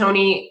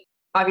 Tony,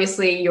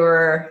 obviously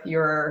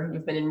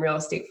you've been in real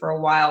estate for a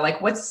while. Like,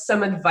 what's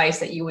some advice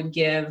that you would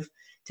give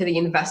to the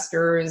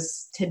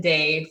investors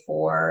today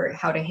for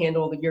how to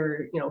handle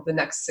the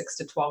next 6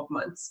 to 12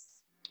 months?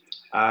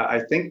 I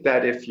think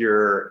that if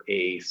you're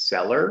a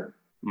seller,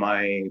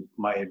 my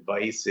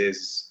advice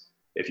is,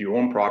 if you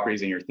own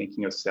properties and you're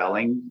thinking of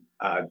selling,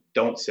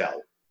 don't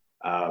sell.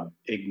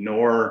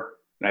 Ignore,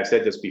 and I've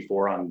said this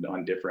before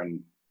on different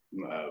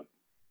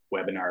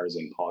webinars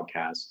and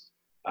podcasts,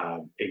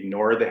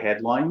 ignore the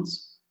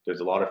headlines. There's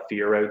a lot of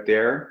fear out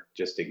there.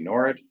 Just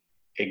ignore it.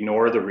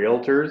 Ignore the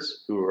realtors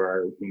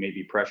who may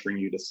be pressuring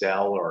you to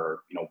sell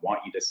or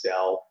want you to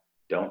sell.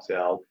 Don't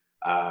sell.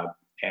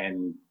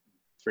 And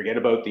forget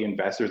about the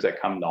investors that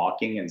come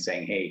knocking and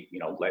saying, hey,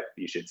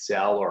 you should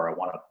sell, or I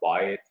want to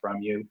buy it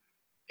from you.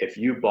 If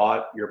you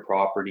bought your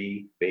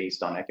property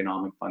based on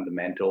economic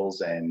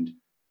fundamentals and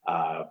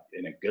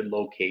in a good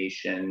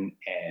location,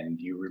 and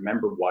you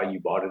remember why you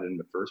bought it in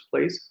the first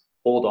place,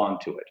 hold on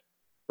to it,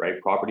 right?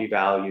 Property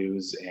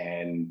values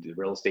and the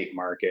real estate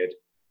market,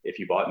 if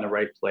you bought in the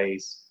right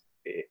place,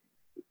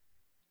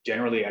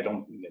 generally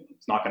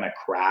it's not going to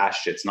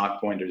crash. There's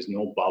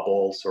no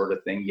bubble sort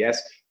of thing.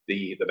 Yes,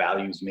 the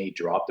values may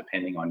drop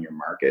depending on your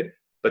market,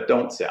 but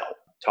don't sell.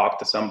 Talk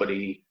to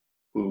somebody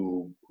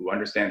who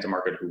understands the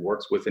market, who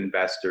works with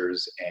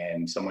investors,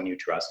 and someone you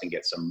trust, and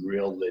get some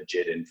real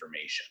legit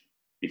information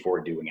before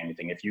doing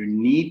anything. If you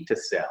need to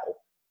sell,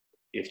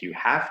 if you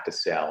have to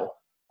sell,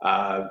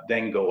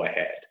 then go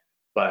ahead.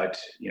 But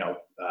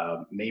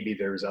maybe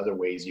there's other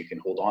ways you can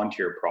hold on to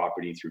your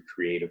property through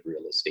creative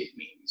real estate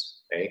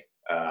means. Okay,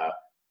 there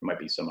might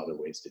be some other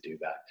ways to do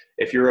that.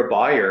 If you're a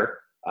buyer,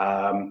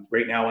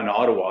 right now in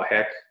Ottawa,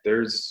 heck,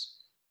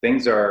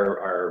 things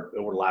are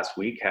over the last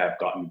week have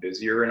gotten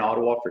busier in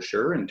Ottawa for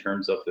sure, in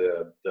terms of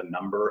the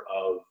number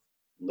of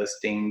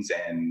listings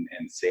and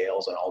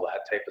sales and all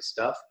that type of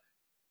stuff.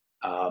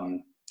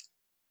 I'm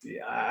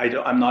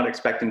not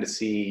expecting to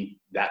see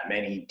that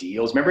many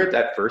deals. Remember at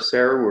that first,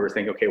 Sarah, we were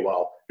thinking, okay,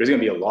 well, there's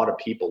going to be a lot of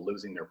people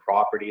losing their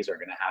properties, are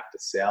going to have to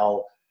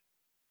sell.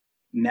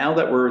 Now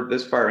that we're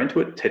this far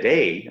into it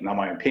today, now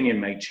my opinion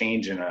might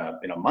change in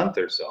a month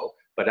or so,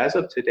 but as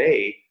of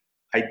today,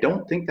 I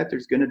don't think that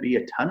there's going to be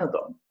a ton of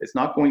them. It's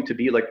not going to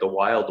be like the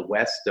Wild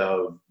West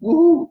of,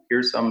 woohoo,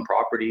 here's some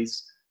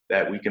properties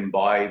that we can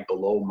buy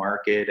below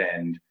market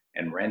and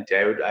rent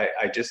out.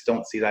 I just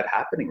don't see that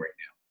happening right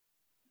now.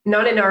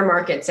 Not in our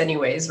markets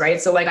anyways,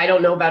 right? So like, I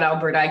don't know about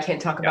Alberta. I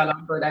can't talk about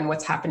Alberta and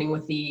what's happening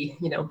with the,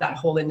 that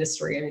whole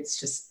industry. I mean, it's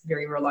just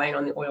very reliant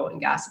on the oil and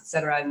gas, et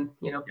cetera. And,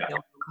 you know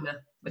kind of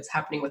what's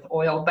happening with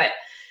oil. But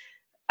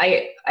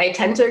I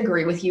tend to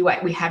agree with you.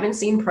 We haven't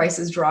seen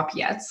prices drop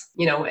yet.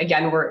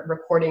 Again, we're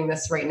recording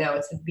this right now.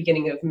 It's the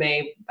beginning of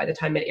May. By the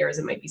time it airs,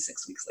 it might be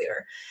 6 weeks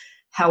later.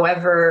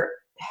 However,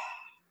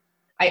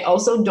 I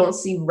also don't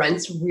see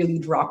rents really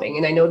dropping.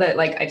 And I know that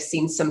like I've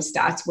seen some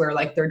stats where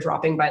like they're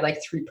dropping by like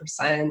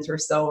 3% or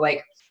so.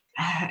 Like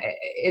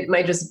it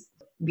might just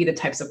be the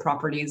types of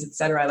properties, et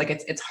cetera. Like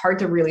it's hard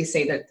to really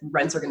say that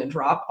rents are going to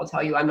drop. I'll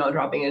tell you, I'm not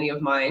dropping any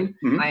of mine.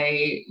 Mm-hmm.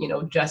 I,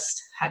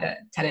 just had a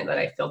tenant that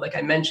I filled, like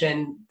I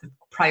mentioned, the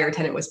prior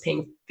tenant was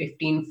paying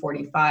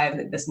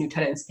 $15.45. This new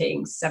tenant's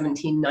paying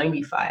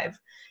 $17.95.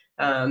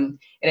 And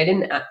I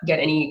didn't get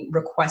any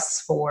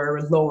requests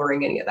for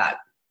lowering any of that.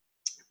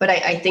 But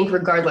I think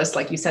regardless,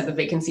 like you said, the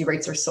vacancy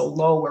rates are so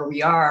low where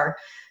we are.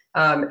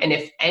 And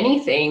if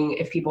anything,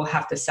 if people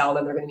have to sell,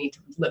 then they're going to need to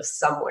live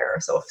somewhere.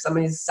 So if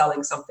somebody's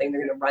selling something,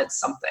 they're going to rent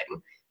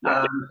something,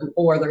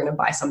 or they're going to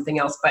buy something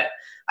else. But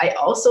I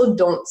also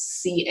don't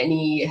see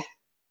any,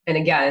 and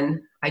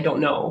again, I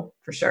don't know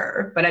for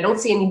sure, but I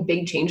don't see any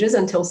big changes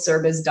until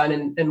CERB is done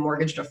and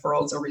mortgage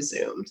deferrals are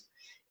resumed.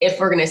 If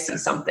we're going to see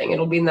something,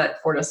 it'll be in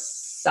that 4 to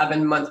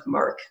 7 month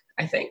mark,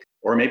 I think.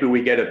 Or maybe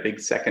we get a big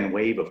second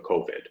wave of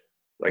COVID.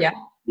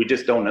 We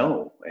just don't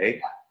know, eh?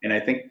 And I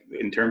think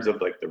in terms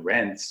of like the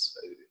rents,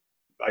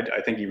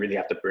 I think you really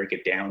have to break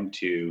it down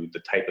to the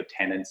type of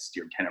tenants,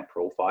 your tenant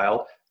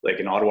profile. Like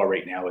in Ottawa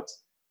right now,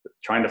 it's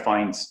trying to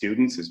find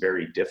students is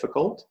very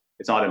difficult.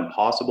 It's not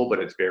impossible, but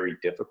it's very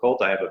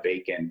difficult. I have a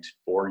vacant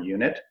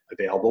 4-unit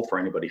available for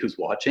anybody who's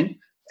watching,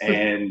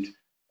 and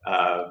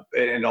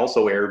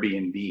also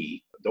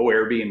Airbnb. Though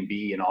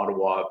Airbnb in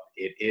Ottawa,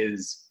 it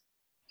is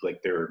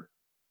like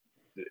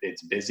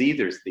it's busy.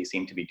 They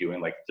seem to be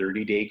doing like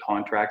 30-day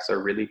contracts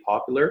are really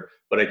popular,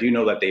 but I do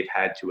know that they've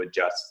had to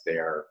adjust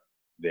their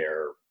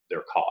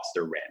cost,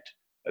 their rent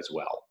as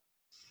well.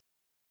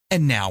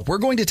 And now we're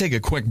going to take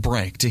a quick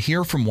break to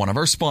hear from one of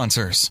our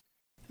sponsors.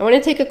 I want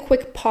to take a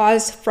quick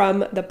pause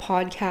from the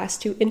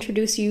podcast to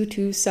introduce you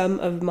to some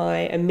of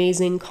my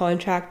amazing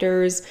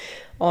contractors.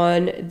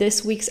 On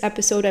this week's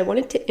episode, I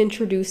wanted to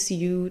introduce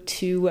you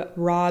to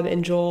Rob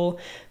and Joel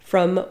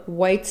from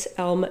White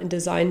Elm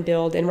Design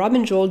Build. And Rob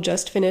and Joel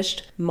just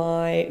finished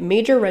my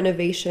major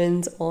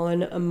renovations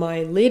on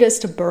my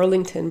latest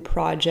Burlington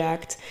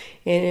project.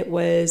 And it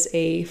was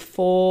a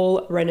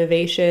full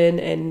renovation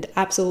and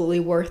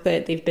absolutely worth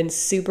it. They've been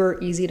super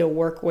easy to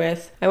work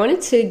with. I wanted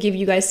to give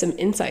you guys some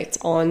insights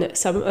on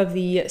some of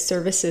the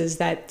services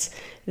that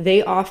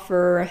they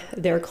offer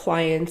their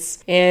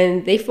clients,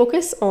 and they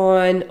focus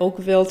on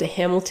Oakville to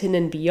Hamilton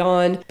and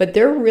beyond, but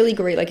they're really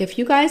great. Like if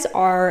you guys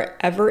are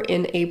ever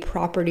in a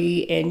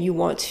property and you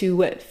want to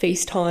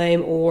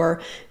FaceTime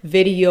or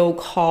video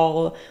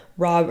call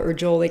Rob or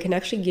Joel, they can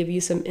actually give you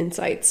some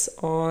insights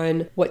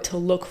on what to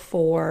look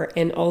for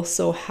and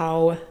also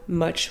how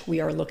much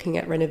we are looking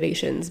at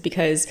renovations.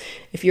 Because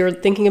if you're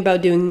thinking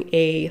about doing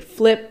a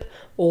flip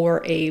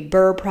or a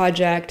burr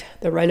project,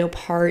 the reno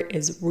part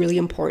is really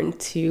important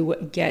to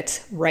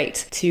get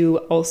right, to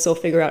also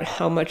figure out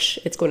how much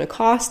it's going to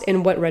cost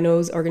and what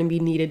renos are going to be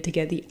needed to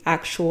get the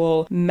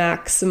actual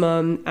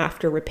maximum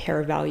after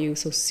repair value.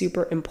 So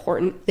super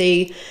important.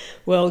 They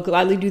will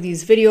gladly do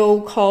these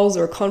video calls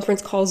or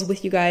conference calls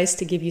with you guys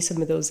to give you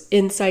some of those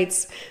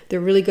insights. They're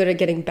really good at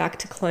getting back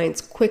to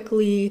clients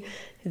quickly.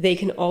 They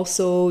can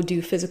also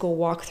do physical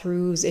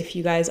walkthroughs. If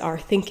you guys are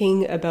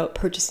thinking about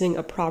purchasing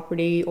a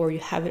property or you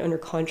have it under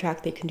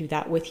contract, they can do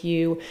that with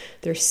you.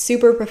 They're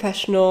super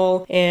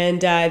professional,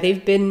 and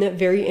they've been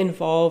very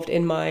involved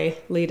in my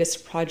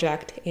latest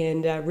project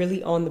and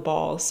really on the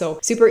ball. So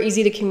super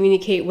easy to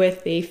communicate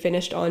with. They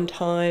finished on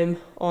time,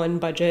 on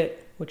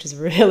budget, which is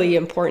really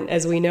important,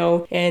 as we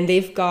know. And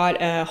they've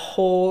got a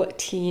whole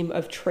team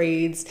of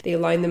trades. They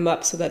line them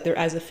up so that they're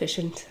as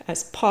efficient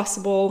as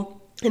possible.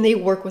 And they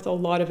work with a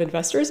lot of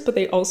investors, but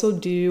they also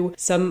do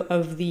some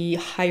of the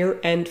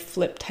higher end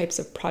flip types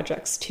of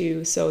projects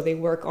too. So they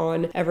work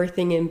on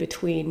everything in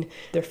between.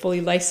 They're fully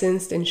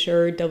licensed,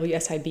 insured,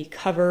 WSIB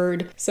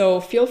covered.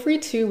 So feel free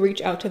to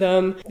reach out to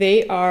them.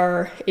 They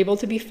are able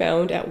to be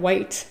found at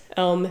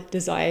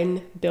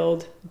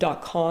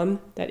whiteelmdesignbuild.com.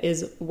 That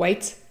is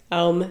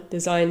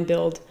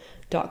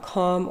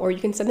whiteelmdesignbuild.com. Or you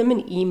can send them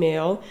an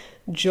email,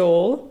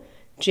 Joel,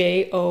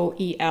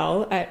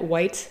 Joel at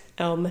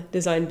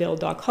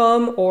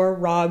whiteelmdesignbuild.com or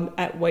Rob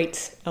at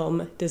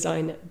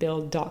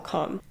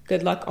whiteelmdesignbuild.com.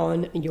 Good luck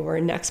on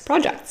your next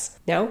projects.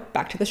 Now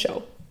back to the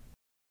show.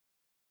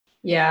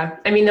 Yeah,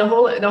 I mean the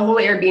whole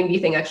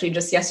Airbnb thing. Actually,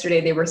 just yesterday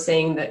they were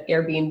saying that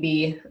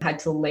Airbnb had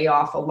to lay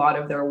off a lot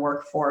of their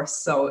workforce.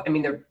 So I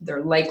mean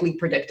they're likely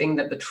predicting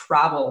that the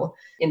travel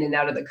in and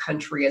out of the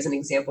country, as an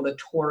example, the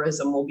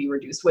tourism will be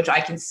reduced, which I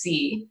can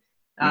see.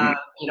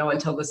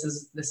 Until this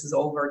is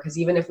over, because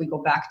even if we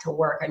go back to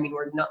work, I mean,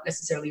 we're not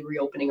necessarily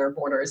reopening our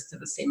borders to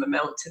the same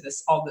amount to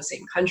all the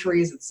same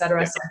countries, et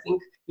cetera. So I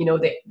think,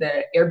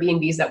 the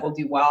Airbnbs that will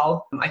do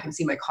well. I can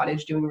see my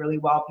cottage doing really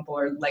well. People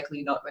are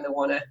likely not going to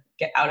want to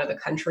get out of the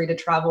country to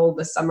travel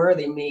this summer.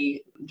 They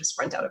may just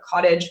rent out a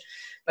cottage.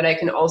 But I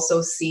can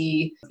also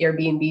see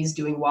Airbnbs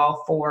doing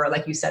well for,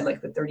 like you said,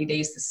 like the 30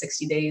 days to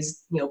 60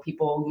 days,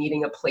 people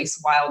needing a place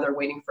while they're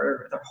waiting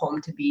for their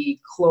home to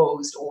be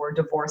closed, or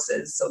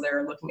divorces. So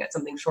they're looking at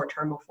something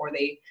short-term before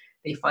they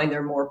find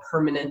their more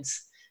permanent,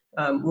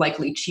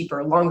 likely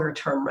cheaper,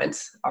 longer-term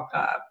rent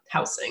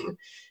housing.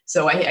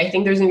 So I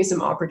think there's going to be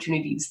some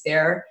opportunities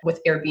there with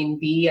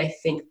Airbnb. I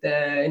think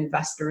the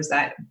investors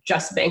that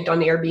just banked on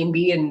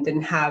Airbnb and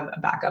didn't have a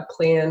backup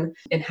plan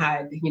and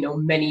had,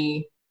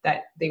 many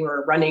that they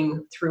were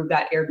running through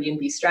that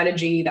Airbnb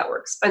strategy that were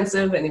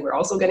expensive and they were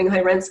also getting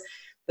high rents,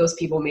 those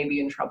people may be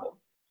in trouble.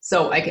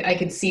 So I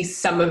could see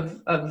some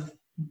of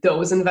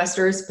those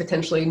investors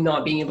potentially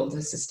not being able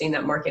to sustain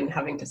that market and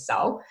having to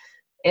sell.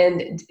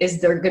 And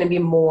is there going to be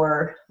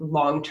more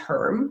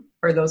long-term?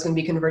 Are those going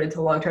to be converted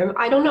to long-term?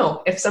 I don't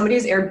know. If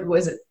somebody's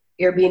was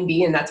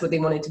Airbnb and that's what they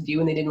wanted to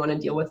do and they didn't want to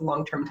deal with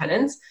long-term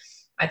tenants,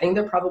 I think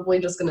they're probably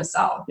just going to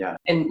sell. Yeah.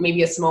 And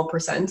maybe a small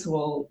percent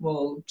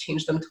will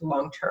change them to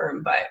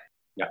long-term. But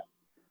yeah.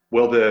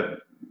 Well, the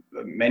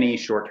many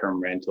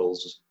short-term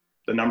rentals,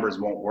 the numbers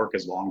won't work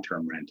as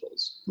long-term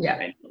rentals. Yeah.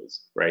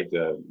 Anyways, right?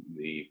 The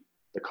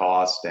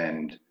cost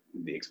and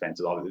the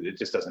expenses, it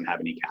just doesn't have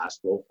any cash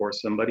flow for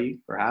somebody,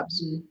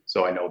 perhaps. Mm-hmm.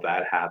 So I know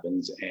that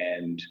happens,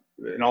 and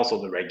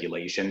also the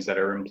regulations that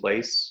are in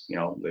place.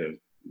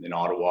 In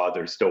Ottawa,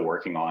 they're still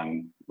working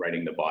on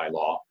writing the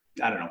bylaw.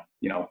 I don't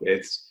know.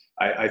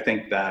 I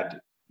think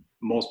that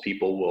most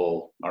people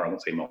will, or I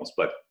won't say most,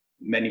 but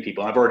many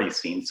people, I've already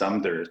seen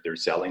some, they're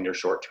selling their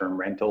short-term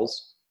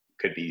rentals.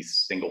 Could be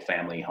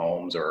single-family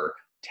homes or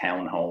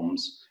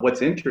townhomes.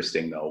 What's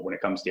interesting though, when it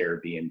comes to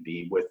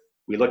Airbnb,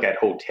 we look at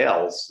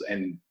hotels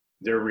and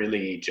they're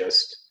really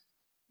just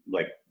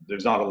like,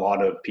 there's not a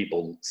lot of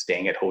people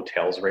staying at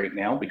hotels right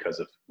now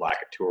because of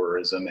lack of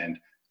tourism. And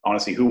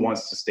honestly, who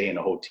wants to stay in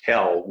a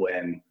hotel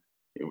when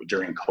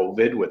during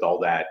COVID with all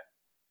that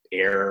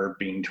air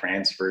being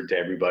transferred to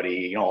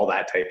everybody, all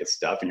that type of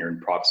stuff, and you're in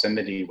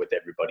proximity with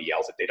everybody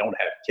else, if they don't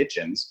have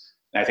kitchens.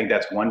 And I think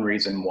that's one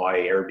reason why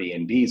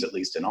Airbnbs, at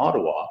least in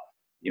Ottawa,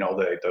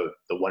 the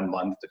 1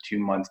 month, the 2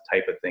 month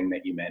type of thing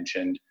that you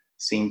mentioned,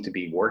 seem to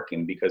be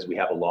working, because we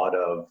have a lot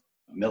of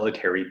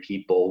military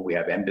people, we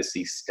have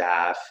embassy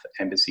staff,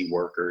 embassy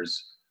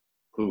workers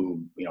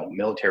who,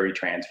 military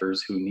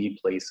transfers who need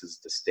places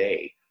to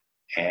stay.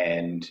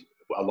 And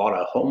a lot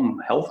of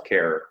home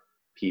healthcare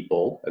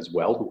people as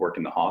well who work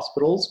in the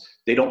hospitals,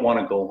 they don't want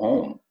to go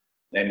home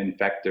and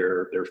infect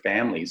their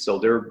families. So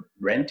they're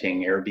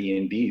renting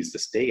Airbnbs to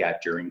stay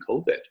at during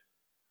COVID.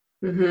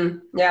 Mm-hmm.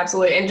 Yeah,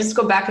 absolutely. And just to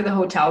go back to the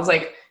hotels,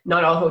 like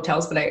not all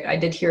hotels, but I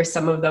did hear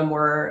some of them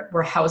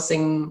were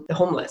housing the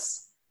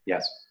homeless.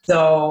 Yes.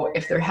 So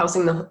if they're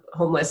housing the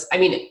homeless, I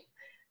mean,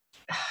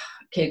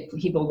 okay,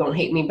 people don't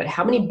hate me, but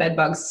how many bed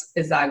bugs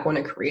is that going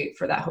to create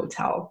for that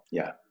hotel?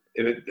 Yeah.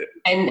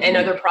 And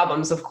other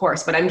problems, of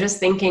course, but I'm just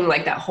thinking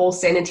like that whole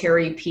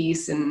sanitary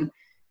piece, and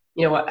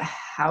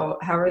how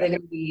are they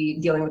going to be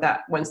dealing with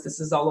that once this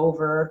is all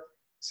over?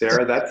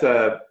 Sarah,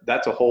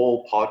 that's a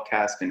whole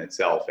podcast in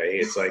itself.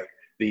 It's like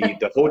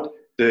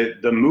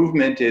the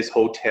movement is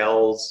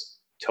hotels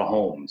to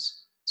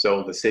homes.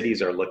 So the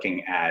cities are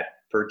looking at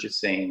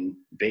purchasing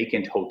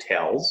vacant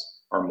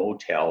hotels or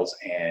motels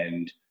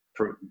and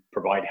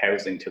provide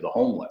housing to the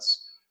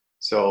homeless.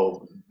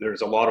 So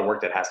there's a lot of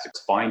work that has to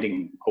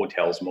finding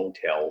hotels,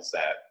 motels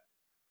that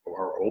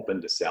are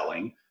open to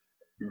selling,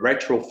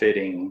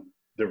 retrofitting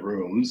the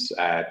rooms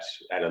at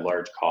a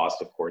large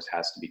cost, of course,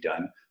 has to be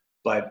done.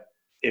 But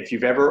if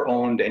you've ever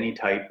owned any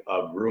type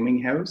of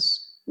rooming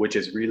house, which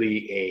is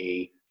really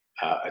a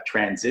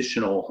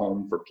transitional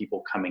home for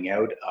people coming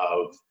out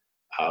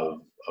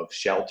of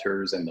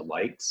shelters and the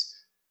likes,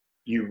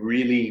 you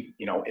really,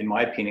 in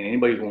my opinion,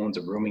 anybody who owns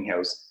a rooming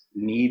house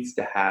needs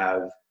to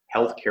have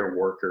healthcare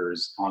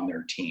workers on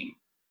their team,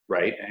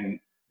 right?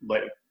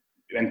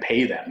 And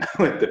pay them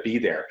to be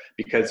there,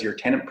 because your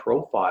tenant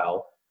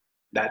profile,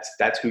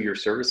 that's who you're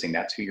servicing,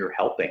 that's who you're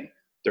helping.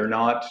 They're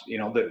not,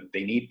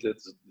 they need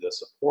the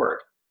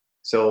support.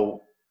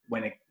 So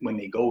when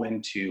they go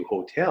into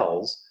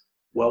hotels,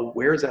 well,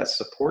 where's that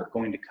support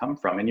going to come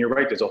from? And you're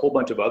right, there's a whole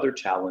bunch of other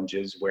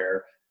challenges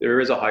where there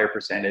is a higher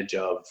percentage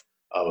of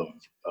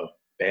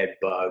bed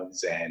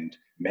bugs and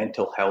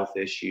mental health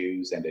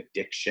issues and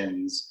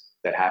addictions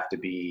that have to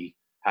be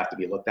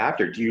looked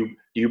after. Do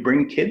you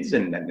bring kids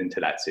into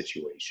that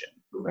situation?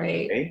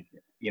 Right. Okay?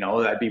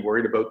 I'd be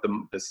worried about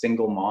the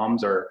single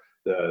moms or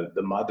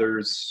the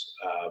mothers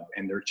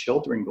and their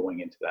children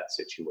going into that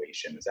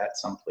situation. Is that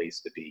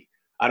someplace to be?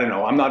 I don't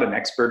know. I'm not an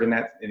expert in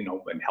that, in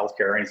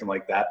healthcare or anything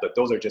like that, but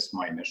those are just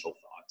my initial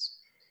thoughts.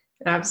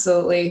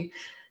 Absolutely.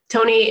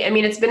 Tony, I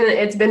mean, it's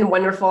been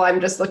wonderful.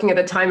 I'm just looking at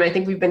the time. I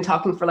think we've been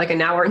talking for like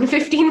an hour and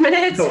 15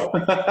 minutes.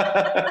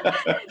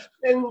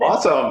 And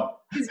awesome.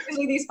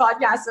 Usually these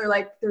podcasts are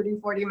like 30,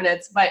 40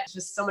 minutes, but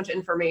just so much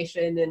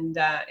information and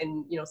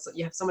so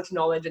you have so much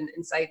knowledge and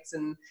insights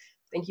and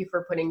Thank you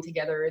for putting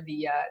together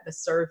the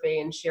survey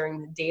and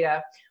sharing the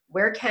data.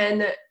 Where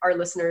can our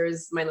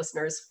listeners, my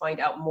listeners, find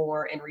out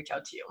more and reach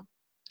out to you?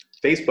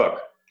 Facebook.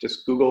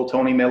 Just Google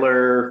Tony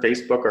Miller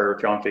Facebook, or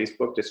if you're on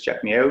Facebook, just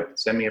check me out.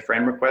 Send me a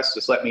friend request.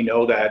 Just let me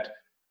know that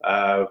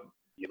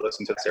you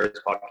listen to Sarah's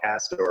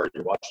podcast or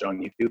you watch it on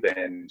YouTube,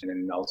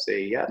 and I'll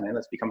say, yeah, man,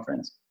 let's become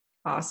friends.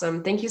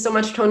 Awesome. Thank you so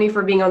much, Tony,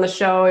 for being on the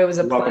show. It was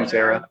a pleasure. Welcome,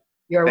 Sarah.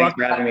 You're Thanks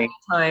welcome for having me.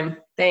 anytime.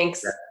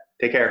 Thanks. Yeah.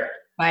 Take care.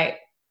 Bye.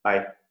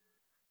 Bye.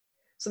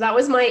 So that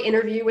was my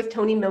interview with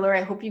Tony Miller.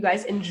 I hope you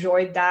guys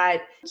enjoyed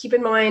that. Keep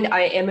in mind,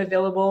 I am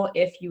available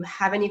if you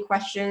have any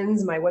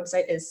questions. My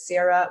website is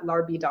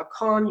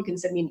sarahlarby.com. You can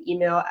send me an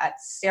email at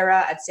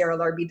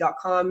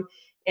sarah@sarahlarby.com.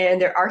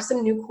 And there are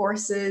some new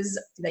courses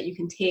that you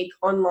can take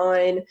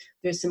online.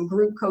 There's some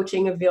group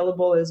coaching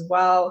available as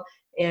well.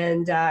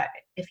 And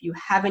if you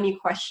have any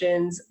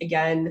questions,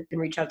 again, you can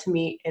reach out to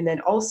me. And then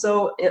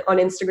also on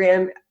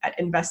Instagram at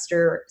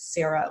Investor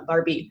Sarah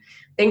Larby.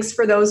 Thanks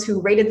for those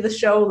who rated the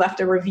show, left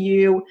a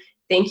review.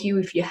 Thank you.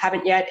 If you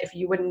haven't yet, if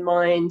you wouldn't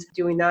mind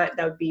doing that,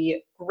 that would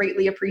be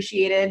greatly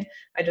appreciated.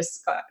 I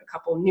just got a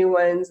couple new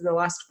ones in the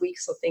last week.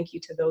 So thank you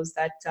to those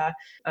that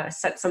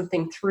set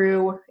something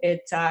through.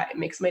 It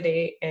makes my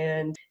day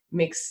and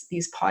makes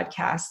these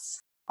podcasts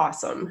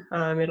awesome.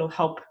 It'll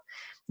help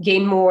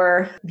gain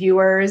more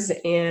viewers,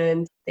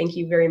 and thank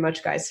you very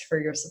much, guys, for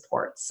your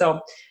support.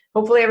 So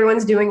hopefully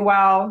everyone's doing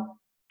well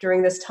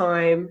during this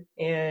time,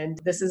 and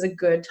this is a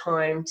good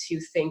time to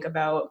think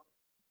about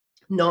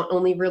not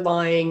only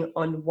relying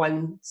on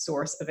one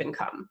source of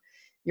income.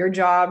 Your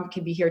job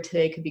could be here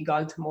today, could be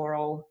gone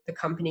tomorrow. The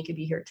company could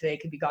be here today,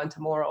 could be gone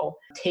tomorrow.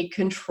 Take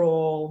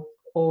control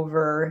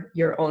over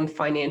your own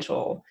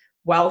financial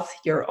wealth,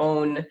 your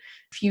own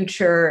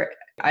future.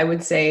 I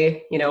would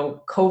say,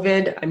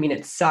 COVID,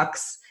 it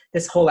sucks.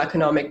 This whole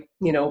economic,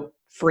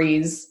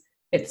 freeze,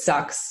 it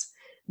sucks,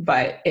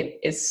 but it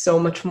is so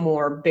much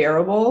more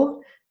bearable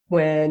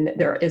when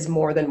there is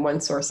more than one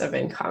source of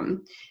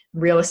income.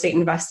 Real estate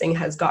investing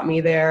has got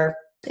me there.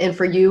 And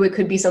for you, it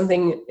could be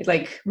something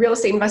like real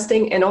estate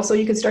investing, and also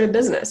you could start a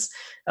business.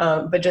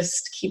 But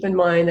just keep in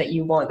mind that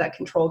you want that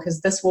control,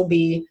 because this will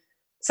be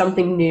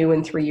something new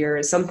in 3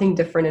 years, something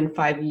different in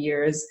 5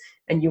 years.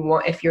 And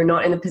if you're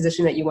not in the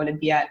position that you want to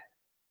be at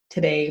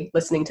today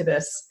listening to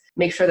this,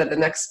 make sure that the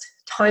next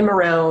time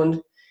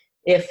around,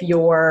 if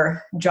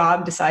your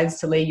job decides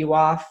to lay you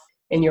off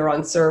and you're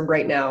on CERB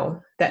right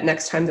now, that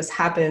next time this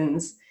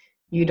happens,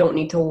 you don't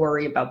need to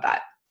worry about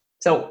that.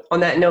 So on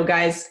that note,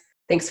 guys,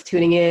 thanks for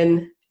tuning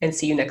in, and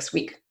see you next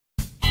week.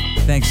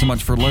 Thanks so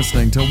much for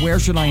listening to Where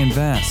Should I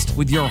Invest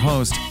with your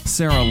host,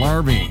 Sarah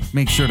Larby.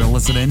 Make sure to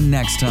listen in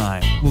next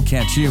time. We'll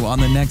catch you on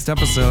the next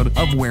episode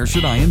of Where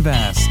Should I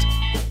Invest.